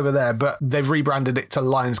Stars over there, but they've rebranded it to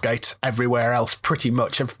Lionsgate everywhere else pretty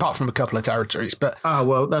much, apart from a couple of territories. But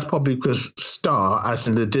well, that's probably because Star, as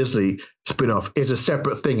in the Disney spin-off, is a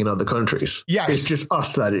separate thing in other countries. Yes. It's just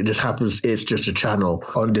us that it just happens, it's just a channel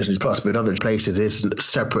on Disney Plus, but in other places it's a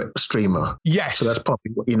separate streamer. Yes. So that's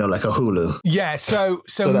probably, like a Hulu. Yeah, so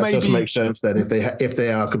that maybe... does make sense then. If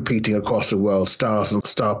they are competing across the world, Stars and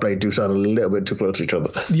Starplay do sound a little bit too close to each other.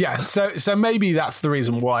 Yeah, so maybe that's the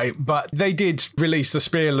reason why, but they did release a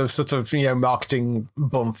spiel of sort of, marketing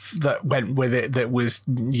bump that went with it that was,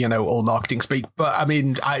 all marketing speak, but I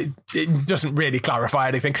mean, it doesn't really clarify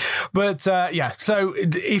anything. But so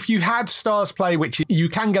if you had Stars Play, which you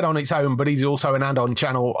can get on its own, but is also an add-on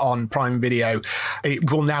channel on Prime Video,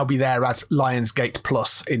 it will now be there as Lionsgate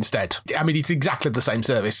Plus instead. I mean, it's exactly the same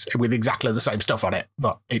service with exactly the same stuff on it,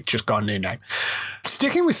 but it just got a new name.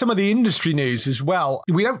 Sticking with some of the industry news as well,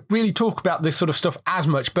 we don't really talk about this sort of stuff as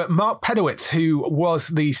much, but Mark Pedowitz, who was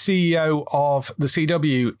the CEO of the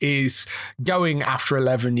CW, is going after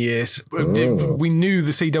 11 years. We knew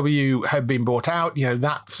the CW had been bought out.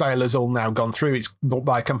 That sale has all now gone through. It's bought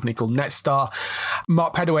by a company called Netstar.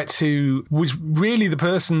 Mark Pedowitz, who was really the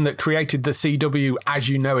person that created the CW as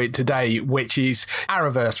you know it today, which is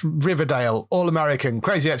Arrowverse, Riverdale, All American,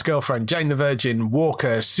 Crazy Ex-Girlfriend, Jane the Virgin,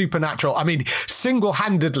 Walker, Supernatural. I mean,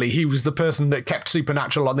 single-handedly, he was the person that kept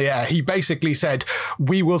Supernatural on the air. He basically said,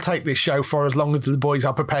 we will take this show for as long as the boys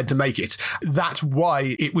are prepared to make it. That's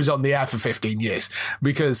why it was on the air for 15 years,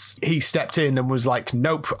 because he stepped in and was like,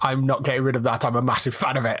 nope, I'm not getting rid of that. I'm a massive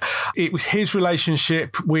fan of it. It was his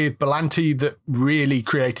relationship with Berlanti that really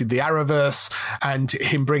created the Arrowverse and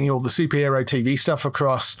him bringing all the superhero TV stuff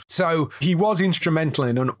across. So he was instrumental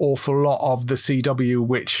in an awful lot of the CW,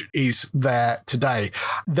 which is there today.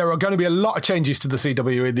 There are going to be a lot of changes to the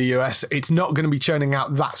CW in the US. It's not going to be churning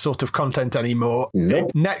out that sort of content anymore.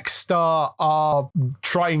 Nope. Nexstar are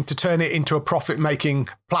trying to turn it into a profit-making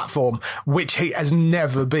platform, which it has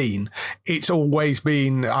never been. It's always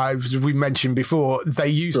been, as we mentioned before, they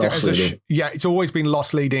used it as it's always been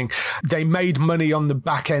loss leading. They made money on the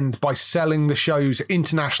back end by selling the shows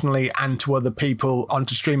internationally and to other people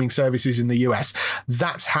onto streaming services in the US.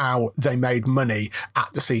 That's how they made money at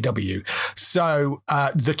the CW. So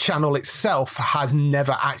the channel itself has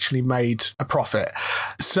never actually made a profit.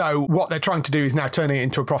 So what they're trying to do is now turn it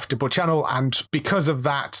into a profitable channel. And because of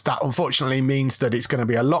that, that unfortunately means that it's going to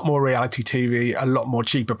be a lot more reality TV, a lot more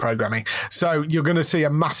cheaper programming. So you're going to see a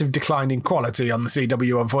massive decline in quality on the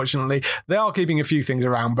CW, unfortunately. They are keeping a few things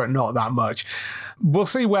around, but not that much. We'll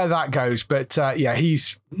see where that goes. But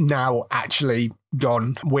he's now actually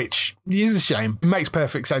gone, which is a shame. It makes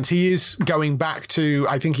perfect sense. He is going back to,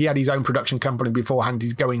 I think he had his own production company beforehand.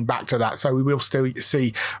 He's going back to that. So we will still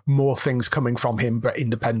see more things coming from him, but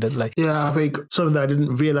independently. Yeah, I think something that I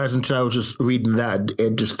didn't realize until I was just reading that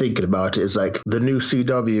and just thinking about it is like the new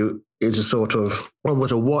CW is a sort of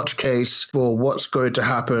almost a watch case for what's going to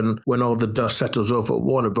happen when all the dust settles over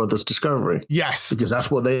Warner Brothers Discovery. Yes. Because that's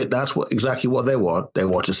exactly what they want. They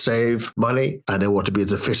want to save money and they want to be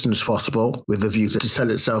as efficient as possible with the view to sell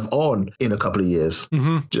itself on in a couple of years.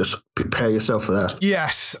 Mm-hmm. Just prepare yourself for that.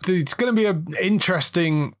 Yes. It's going to be an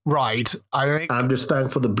interesting ride, I think. I'm just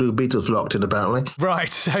thankful the Blue Beetle's locked in, apparently.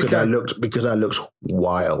 Right. Okay. Because that looks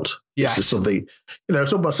wild. Yes. This is something, if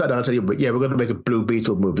someone sat down and said, but yeah, we're going to make a Blue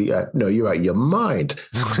Beetle movie. No, you're out of your mind.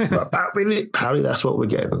 But apparently that's what we're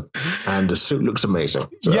getting. And the suit looks amazing.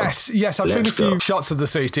 So yes. I've seen a few shots of the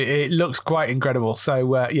suit. It looks quite incredible.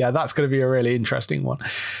 So, that's going to be a really interesting one.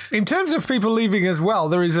 In terms of people leaving as well,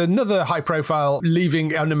 there is another high profile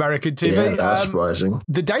leaving on American TV. Yeah, that's surprising.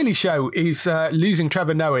 The Daily Show is losing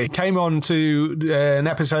Trevor Noah. He came on to an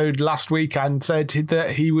episode last week and said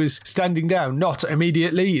that he was standing down. Not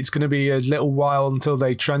immediately. It's going to be a little while until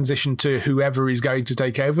they transition to whoever is going to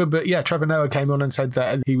take over. But yeah, Trevor Noah came on and said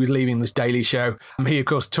that he was leaving the Daily Show. He, of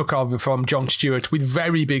course, took over from Jon Stewart with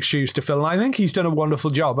very big shoes to fill. And I think he's done a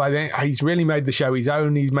wonderful job. I think he's really made the show his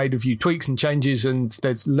own. He's made a few tweaks and changes, and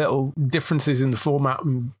there's little differences in the format.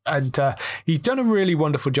 And he's done a really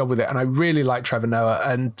wonderful job with it. And I really like Trevor Noah.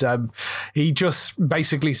 And he just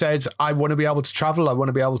basically said, I want to be able to travel. I want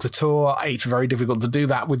to be able to tour. It's very difficult to do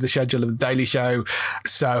that with the schedule of the Daily Show.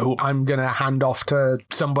 So I'm going to hand off to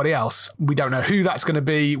somebody else. We don't know who that's going to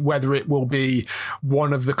be, whether it will be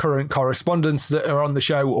one of the current correspondents that are on the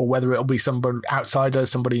show or whether it'll be somebody outsider,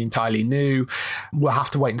 somebody entirely new. We'll have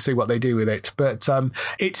to wait and see what they do with it. But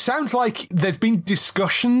it sounds like there've been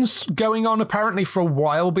discussions going on apparently for a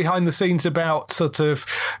while behind the scenes about sort of,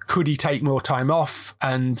 could he take more time off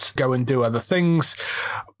and go and do other things?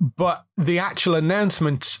 But the actual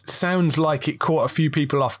announcement sounds like it caught a few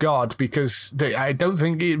people off guard because I don't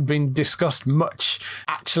think it had been discussed much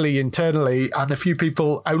actually internally, and a few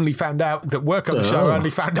people only found out that work on the show only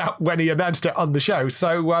found out when he announced it on the show.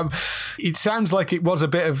 So it sounds like it was a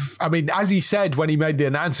bit of, I mean, as he said when he made the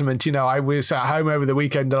announcement, I was at home over the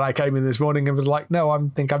weekend and I came in this morning and was like, no, I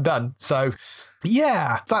think I'm done. So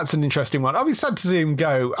yeah, that's an interesting one. I was sad to see him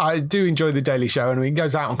go. I do enjoy the Daily Show, and I mean, he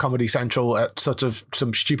goes out on Comedy Central at sort of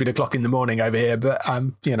some stupid o'clock in the morning over here, but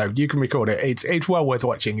you can record it. It's well worth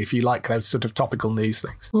watching if you like those sort of topical news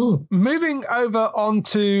things. Moving over on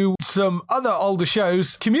to some other older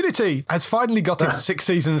shows, Community has finally got its 6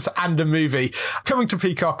 seasons and a movie coming to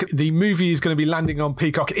Peacock. The movie is going to be landing on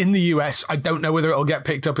Peacock in the US. I don't know whether it'll get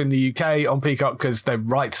picked up in the UK on Peacock because they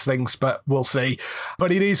write things, but we'll see.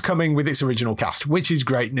 But it is coming with its original cast, which is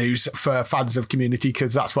great news for fans of Community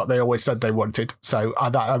because that's what they always said they wanted. So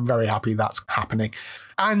I'm very happy that's happening.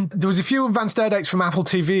 And there was a few advanced air dates from Apple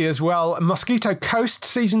TV as well. Mosquito Coast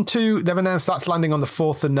Season 2, they've announced that's landing on the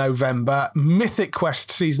 4th of November. Mythic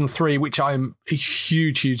Quest Season 3, which I'm a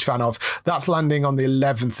huge fan of, that's landing on the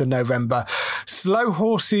 11th of November. Slow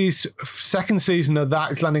Horses second season of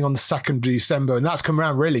that is landing on the 2nd of December, and that's come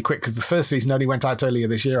around really quick because the first season only went out earlier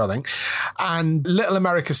this year, I think. And Little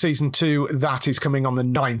America Season 2, that is coming on the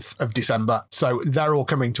 9th of December. So they're all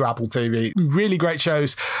coming to Apple TV. Really great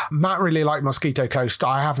shows. Matt really liked Mosquito Coast.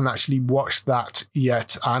 I haven't actually watched that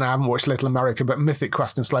yet, and I haven't watched Little America, but Mythic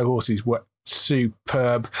Quest and Slow Horses were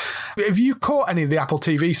superb. Have you caught any of the Apple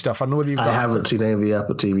TV stuff? I know whether you've got. I haven't seen any of the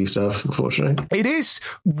Apple TV stuff, unfortunately. It is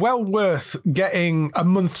well worth getting a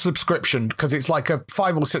month subscription because it's like a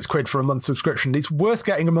 £5 or £6 for a month subscription. It's worth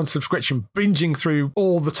getting a month subscription, binging through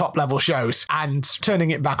all the top level shows and turning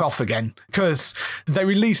it back off again because they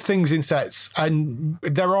release things in sets and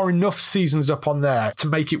there are enough seasons up on there to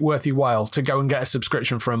make it worth your while to go and get a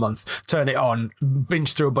subscription for a month, turn it on,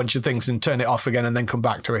 binge through a bunch of things and turn it off again and then come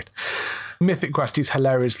back to it. Mythic Quest is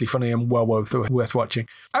hilariously funny and well worth watching.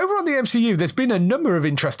 Over on the MCU, there's been a number of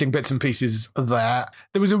interesting bits and pieces there.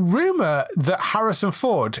 There was a rumour that Harrison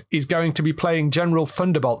Ford is going to be playing General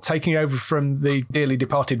Thunderbolt, taking over from the dearly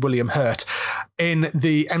departed William Hurt in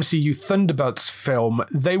the MCU Thunderbolts film.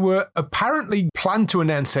 They were apparently planned to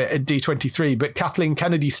announce it at D23, but Kathleen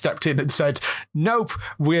Kennedy stepped in and said, nope,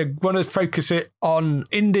 we're going to focus it on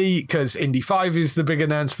Indy because Indy 5 is the big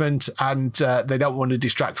announcement and they don't want to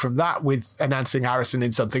distract from that with announcing Harrison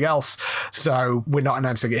in something else, so we're not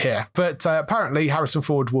announcing it here. But apparently Harrison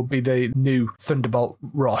Ford will be the new Thunderbolt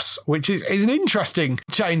Ross, which is an interesting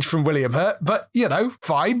change from William Hurt, but, you know,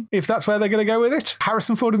 fine, if that's where they're going to go with it.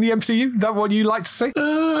 Harrison Ford in the MCU, that what you like to see?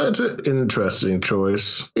 It's an interesting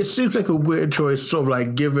choice. It seems like a weird choice, sort of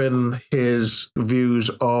like given his views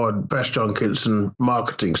on press junkets and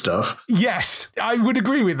marketing stuff. Yes, I would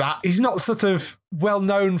agree with that. He's not sort of well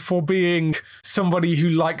known for being somebody who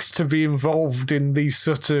likes to be involved in these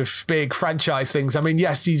sort of big franchise things. I mean,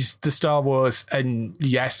 yes, he's the Star Wars and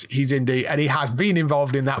yes, he's Indy and he has been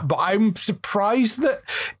involved in that. But I'm surprised that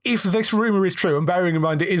if this rumor is true, and bearing in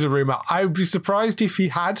mind it is a rumor, I would be surprised if he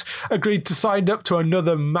had agreed to sign up to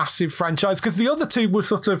another massive franchise because the other two were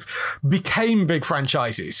sort of became big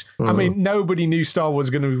franchises. I mean, nobody knew Star Wars was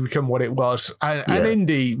going to become what it was. And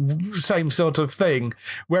Indy, same sort of thing.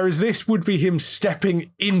 Whereas this would be him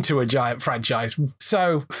stepping into a giant franchise.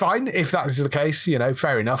 So fine, if that is the case, you know,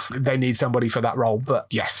 fair enough. They need somebody for that role, but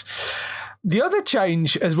yes. The other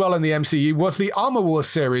change as well in the MCU was the Armor Wars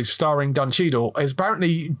series starring Don Cheadle has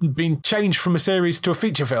apparently been changed from a series to a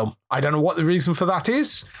feature film. I don't know what the reason for that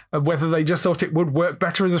is, whether they just thought it would work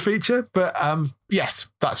better as a feature, but yes,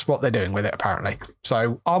 that's what they're doing with it apparently.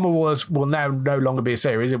 So Armor Wars will now no longer be a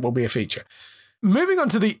series, it will be a feature. Moving on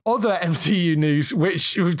to the other MCU news,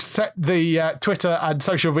 which set the Twitter and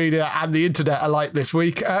social media and the internet alight this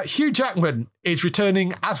week, Hugh Jackman is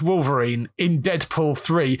returning as Wolverine in Deadpool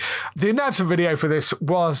 3. The announcement video for this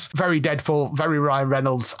was very Deadpool, very Ryan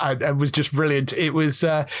Reynolds, and was just brilliant. It was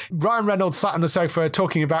Ryan Reynolds sat on the sofa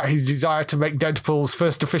talking about his desire to make Deadpool's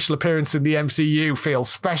first official appearance in the MCU feel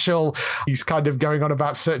special. He's kind of going on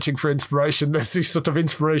about searching for inspiration. There's these sort of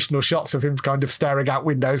inspirational shots of him kind of staring out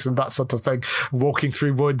windows and that sort of thing, walking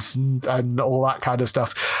through woods and all that kind of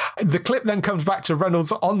stuff. The clip then comes back to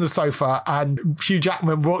Reynolds on the sofa and Hugh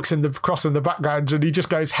Jackman walks across in the background and he just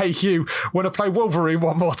goes, hey Hugh, want to play Wolverine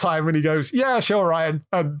one more time? And he goes, yeah, sure, Ryan,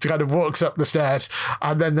 and kind of walks up the stairs.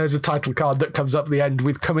 And then there's a title card that comes up the end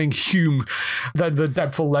with Coming Hume, then the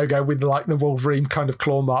Deadpool logo with like the Wolverine kind of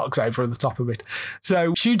claw marks over the top of it.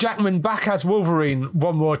 So Hugh Jackman back as Wolverine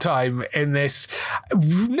one more time in this.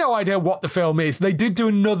 No idea what the film is. They did do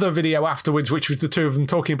another video afterwards, which was the two of them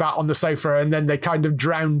talking about on the sofa, and then they kind of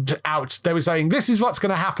drowned out. They were saying, this is what's going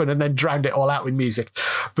to happen, and then drowned it all out with music.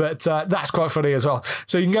 But that's quite funny as well.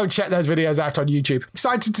 So you can go and check those videos out on YouTube.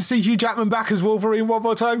 Excited to see Hugh Jackman back as Wolverine one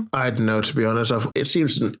more time? I don't know, to be honest. It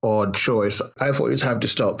seems an odd choice. I thought you'd have to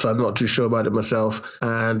stop, so I'm not too sure about it myself.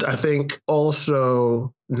 And I think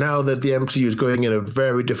also, now that the MCU is going in a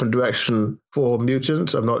very different direction for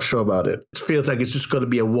mutants, I'm not sure about it. It feels like it's just going to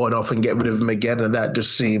be a one-off and get rid of them again, and that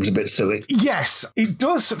just seems a bit silly. Yes, it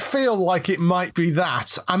does feel like it might be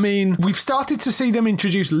that. I mean, we've started to see them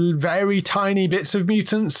introduce very tiny bits of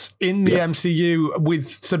mutants in the MCU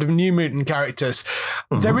with sort of new mutant characters.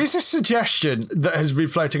 Mm-hmm. There is a suggestion that has been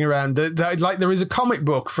floating around that like there is a comic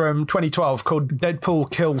book from 2012 called Deadpool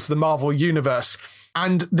Kills the Marvel Universe.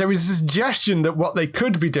 And there is a suggestion that what they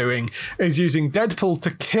could be doing is using Deadpool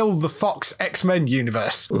to kill the Fox X-Men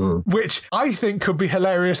universe, which I think could be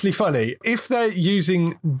hilariously funny. If they're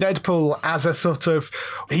using Deadpool as a sort of,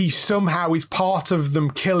 he somehow is part of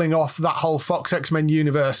them killing off that whole Fox X-Men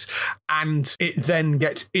universe, and it then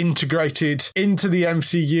gets integrated into the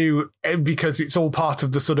MCU because it's all part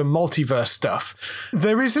of the sort of multiverse stuff.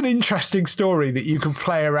 There is an interesting story that you can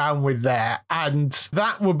play around with there, and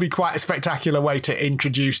that would be quite a spectacular way to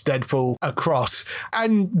introduce Deadpool across,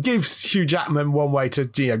 and gives Hugh Jackman one way to,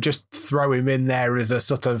 just throw him in there as a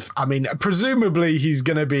sort of, presumably he's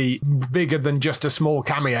going to be bigger than just a small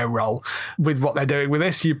cameo role with what they're doing with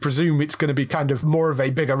this. You presume it's going to be kind of more of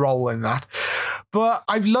a bigger role in that. But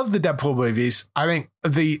I've loved the Deadpool movies. I think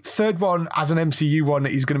the third one as an MCU one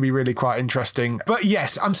is going to be really quite interesting. But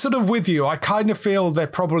yes, I'm sort of with you. I kind of feel they're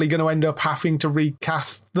probably going to end up having to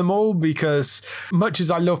recast them all, because much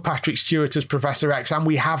as I love Patrick Stewart as Professor X, and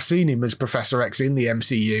we have seen him as Professor X in the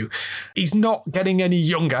MCU, he's not getting any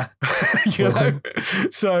younger,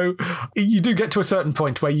 So you do get to a certain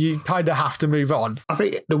point where you kind of have to move on. I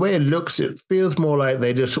think the way it looks, it feels more like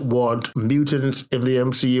they just want mutants in the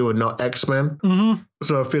MCU and not X-Men. Mm-hmm.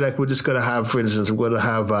 So I feel like we're just going to have, for instance, we're going to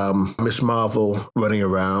have Miss Marvel running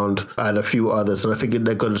around and a few others. And I think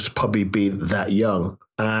they're going to probably be that young.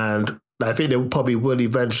 And I think they probably will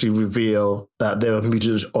eventually reveal that there are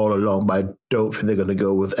mutants all along, but I don't think they're going to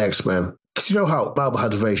go with X-Men. Because you know how Marvel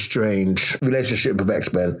had a very strange relationship with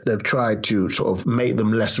X-Men. They've tried to sort of make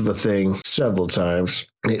them less of a thing several times.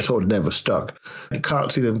 And it sort of never stuck. You can't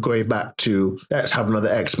see them going back to, let's have another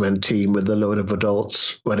X-Men team with a load of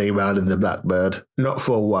adults running around in the Blackbird. Not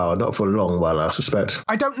for a while, not for a long while, I suspect.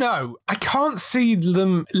 I don't know. I can't see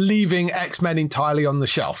them leaving X-Men entirely on the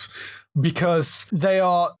shelf, because they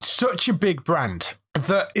are such a big brand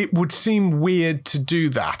that it would seem weird to do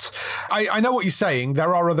that. I know what you're saying.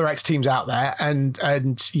 There are other X teams out there, and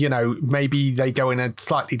maybe they go in a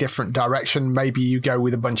slightly different direction. Maybe you go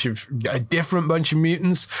with a different bunch of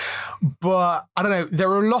mutants. But I don't know. There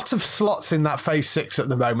are a lot of slots in that Phase 6 at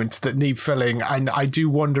the moment that need filling, and I do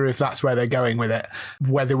wonder if that's where they're going with it,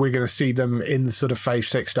 whether we're going to see them in the sort of Phase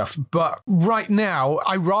 6 stuff. But right now,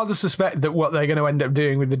 I rather suspect that what they're going to end up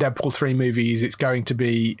doing with the Deadpool 3 movies, it's going to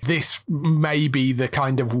be this maybe the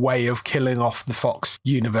kind of way of killing off the Fox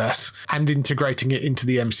universe and integrating it into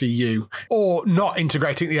the MCU, or not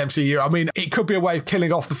integrating the MCU. It could be a way of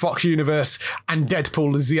killing off the Fox universe, and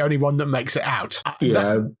Deadpool is the only one that makes it out. I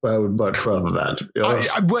would much rather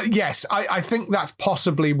that. Yes, I think that's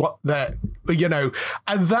possibly what they're,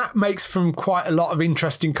 and that makes from quite a lot of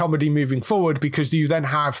interesting comedy moving forward, because you then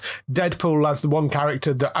have Deadpool as the one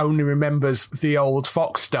character that only remembers the old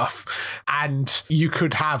Fox stuff, and you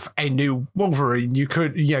could have a new Wolverine. You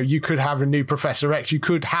could have a new Professor X. You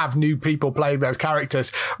could have new people playing those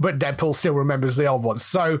characters, but Deadpool still remembers the old ones.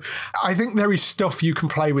 So I think there is stuff you can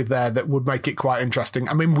play with there that would make it quite interesting.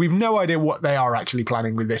 We've no idea what they are actually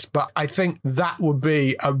planning with this, but I think that would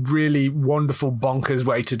be a really wonderful, bonkers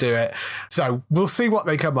way to do it. So we'll see what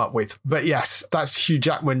they come up with. But yes, that's Hugh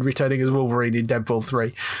Jackman returning as Wolverine in Deadpool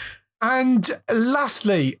 3. And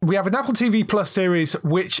lastly, we have an Apple TV Plus series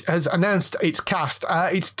which has announced its cast.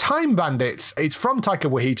 It's Time Bandits. It's from Taika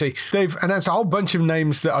Waititi. They've announced a whole bunch of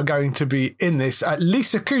names that are going to be in this.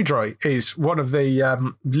 Lisa Kudrow is one of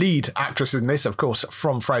the lead actresses in this, of course,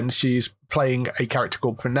 from Friends. She's playing a character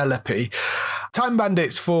called Penelope. Time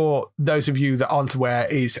Bandits, for those of you that aren't aware,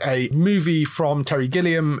 is a movie from Terry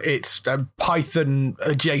Gilliam. It's Python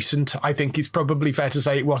adjacent. I think it's probably fair to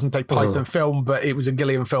say it wasn't a Python film, but it was a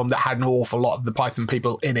Gilliam film that had an awful lot of the Python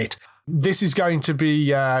people in it. This is going to be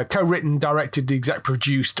co-written, directed, exec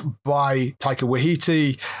produced by Taika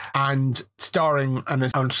Waititi and starring an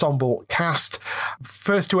ensemble cast.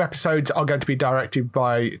 First 2 episodes are going to be directed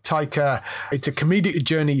by Taika. It's a comedic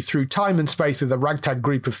journey through time and space with a ragtag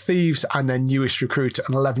group of thieves and their newest recruit,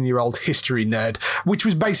 an 11-year-old history nerd, which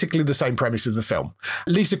was basically the same premise of the film.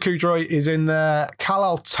 Lisa Kudrow is in there.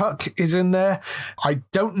 Kal-El Tuck is in there. I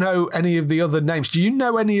don't know any of the other names. Do you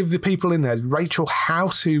know any of the people in there? Rachel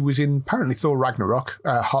House, who was in apparently Thor Ragnarok,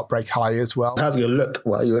 Heartbreak High as well. Having a look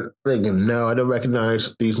while you were thinking, no, I don't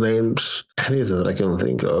recognize these names. Any of them that I can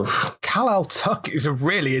think of. Kal-El Tuck is a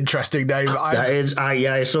really interesting name.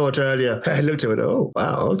 I saw it earlier. I looked at it. Oh,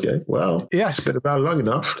 wow, okay, well, yes, it's been around long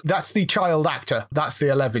enough. That's the child actor. That's the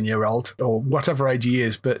 11-year-old, or whatever age he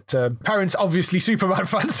is. But parents obviously Superman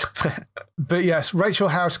fans. But yes, Rachel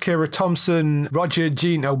House, Keira Thompson, Roger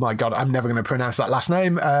Jean. Oh my God, I'm never going to pronounce that last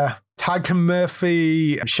name. Taika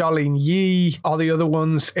Murphy, Charlene Yee are the other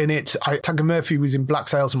ones in it. Taika Murphy was in Black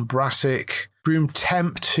Sails and Brassic. Broom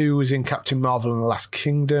Tempt, who was in Captain Marvel and the Last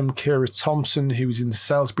Kingdom. Kira Thompson, who was in the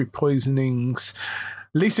Salisbury Poisonings.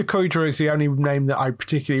 Lisa Kudrow is the only name that I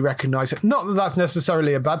particularly recognise. Not that that's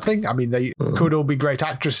necessarily a bad thing. I mean, they could all be great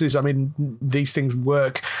actresses. I mean, these things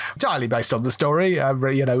work entirely based on the story.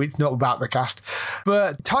 It's not about the cast.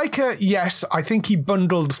 But Taika, yes, I think he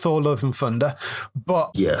bundled Thor Love and Thunder.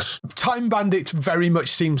 But yes, Time Bandits very much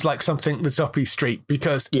seems like something that's up his street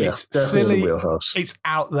because it's silly, it's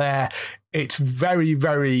out there. It's very,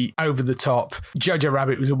 very over the top. Jojo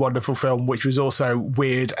Rabbit was a wonderful film, which was also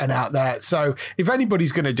weird and out there. So if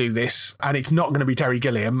anybody's going to do this, and it's not going to be Terry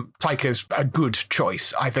Gilliam, Taika's a good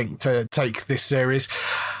choice, I think, to take this series.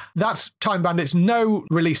 That's Time Bandits. No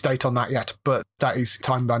release date on that yet, but that is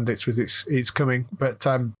Time Bandits with it's coming. But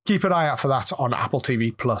keep an eye out for that on Apple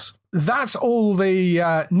TV+. That's all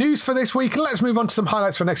the news for this week. Let's move on to some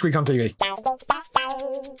highlights for next week on TV.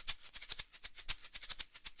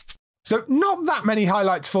 So not that many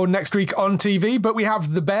highlights for next week on TV, but we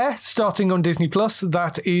have The Bear starting on Disney+.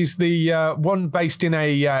 That is the one based in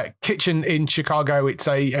a kitchen in Chicago. It's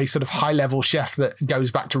a sort of high-level chef that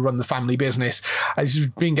goes back to run the family business. It's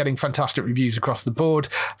been getting fantastic reviews across the board.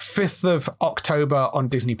 5th of October on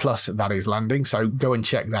Disney+, that is landing, so go and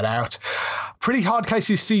check that out. Pretty Hard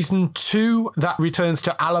Cases Season 2, that returns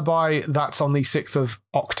to Alibi. That's on the 6th of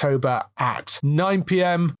October at 9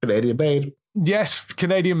 p.m. Canadian made. Yes,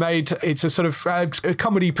 Canadian made. It's a sort of a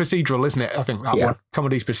comedy procedural, isn't it? I think that one.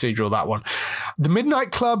 Comedy's procedural, that one. The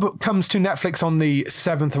Midnight Club comes to Netflix on the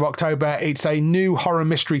 7th of October. It's a new horror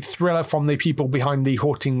mystery thriller from the people behind the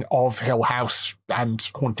Haunting of Hill House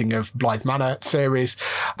and Haunting of Blythe Manor series,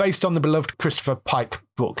 based on the beloved Christopher Pike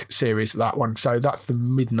book series, that one. So that's The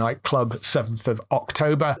Midnight Club, 7th of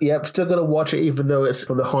October. Yep, still going to watch it even though it's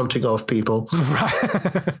from the Haunting of people.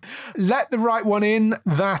 Right. Let the Right One In.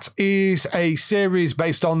 That is a series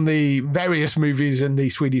based on the various movies and the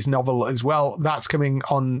Swedish novel as well. That's coming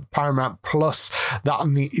on Paramount Plus. That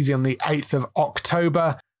is on the 8th of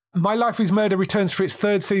October. My Life is Murder returns for its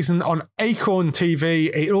 3rd season on Acorn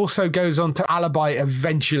TV. It also goes on to Alibi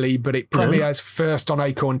eventually, but it premieres first on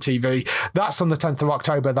Acorn TV. That's on the 10th of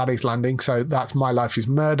October. That is landing. So that's My Life is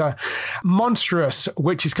Murder. Monstrous,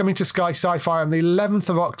 which is coming to Sky Sci-Fi on the 11th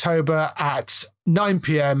of October at 9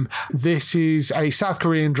 p.m. This is a South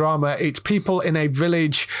Korean drama. It's people in a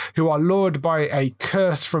village who are lured by a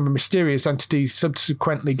curse from a mysterious entity,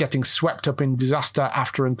 subsequently getting swept up in disaster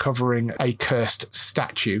after uncovering a cursed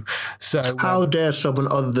statue. So how dare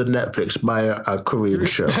someone other than Netflix buy a Korean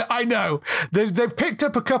show? I know. They've picked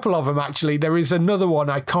up a couple of them, actually. There is another one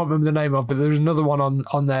I can't remember the name of, but there's another one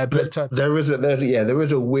on there. But there is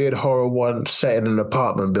a weird horror one set in an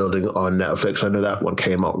apartment building on Netflix. I know that one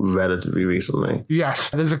came out relatively recently. Yes,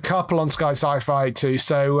 there's a couple on Sky Sci-Fi too.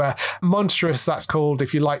 So Monstrous, that's called,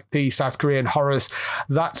 if you like the South Korean horrors.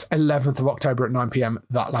 That's 11th of October at 9 p.m.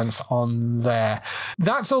 That lands on there.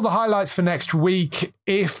 That's all the highlights for next week.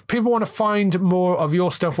 If people want to find more of your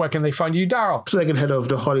stuff, where can they find you, Daryl? So they can head over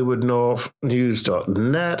to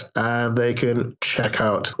HollywoodNorthNews.net and they can check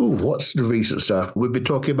out, what's the recent stuff? We'll be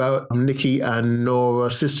talking about Nikki and Nora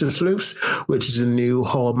Sister Sleuths, which is a new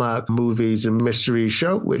Hallmark movies and mystery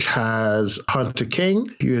show, which has Hunter King,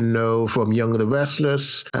 you know from Young and the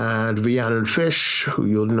Restless, and Rhiannon Fish, who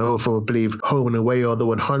you'll know from, I believe, Home and Away or The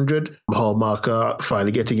 100. Hallmark are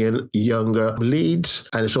finally getting in younger leads,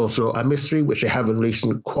 and it's also a mystery, which they haven't released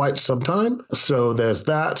in quite some time. So there's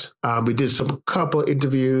that. We did some couple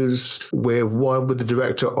interviews with one with the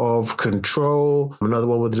director of Control, another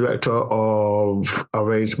one with the director of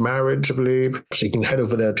Arranged Marriage, I believe. So you can head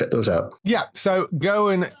over there and check those out. Yeah, so go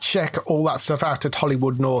and check all that stuff out at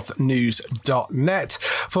HollywoodNorthNews.net.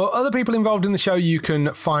 For other people involved in the show, you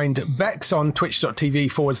can find Bex on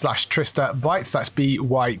twitch.tv/Trista Bytes. That's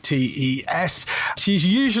BYTES. She's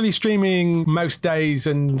usually streaming most days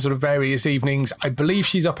and sort of various evenings. I believe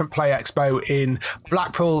she's up at Play Expo in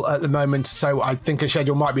Blackpool at the moment, so I think her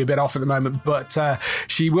schedule might be a bit off at the moment, but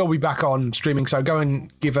she will be back on streaming, so go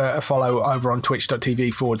and give her a follow over on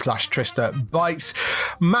twitch.tv/Trista Bytes.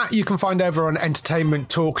 Matt, you can find over on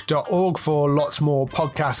entertainmenttalk.org for lots more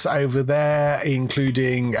podcasts over there,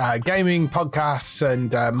 including gaming podcasts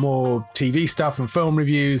and more TV stuff and film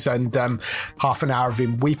reviews, and half an hour of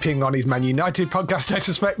him weeping on his Man United podcast, I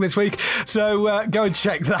suspect, this week. So go and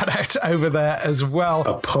check that out over there as well.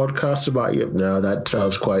 A podcast about you? No, that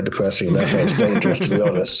sounds quite depressing. That sounds dangerous, to be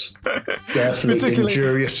honest. Definitely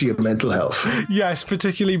injurious to your mental health. Yes,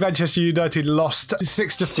 particularly Manchester United lost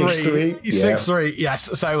 6-3. 6-3,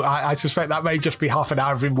 yes. So I suspect that may just be half an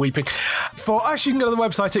hour of him weeping. For us, you can go to the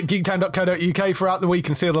website at geektown.co.uk geektown.co.uk throughout the week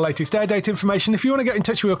and see all the latest air date information. If you want to get in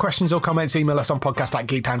touch with your questions or comments, email us on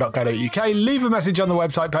podcast@geektown.co.uk. Leave a message on the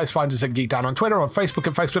website post. Find us at Geektown on Twitter, on Facebook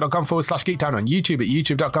at facebook.com/geektown, on YouTube at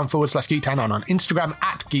youtube.com/geektown, and on Instagram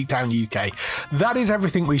at geektownuk. That is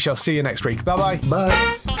everything. We shall see you next week. Bye-bye.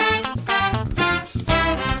 Bye.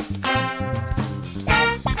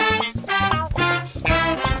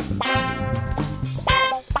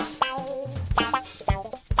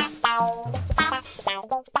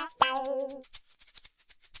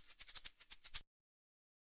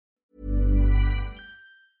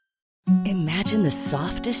 Imagine the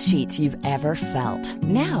softest sheets you've ever felt.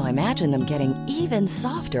 Now imagine them getting even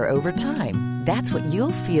softer over time. That's what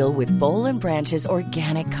you'll feel with Boll & Branch's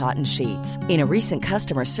organic cotton sheets. In a recent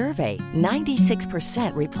customer survey,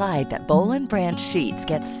 96% replied that Boll & Branch sheets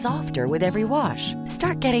get softer with every wash.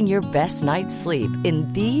 Start getting your best night's sleep in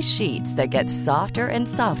these sheets that get softer and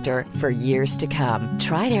softer for years to come.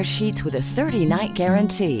 Try their sheets with a 30-night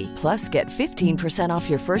guarantee. Plus, get 15% off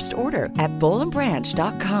your first order at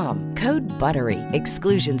bollandbranch.com. Code BUTTERY.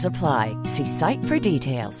 Exclusions apply. See site for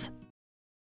details.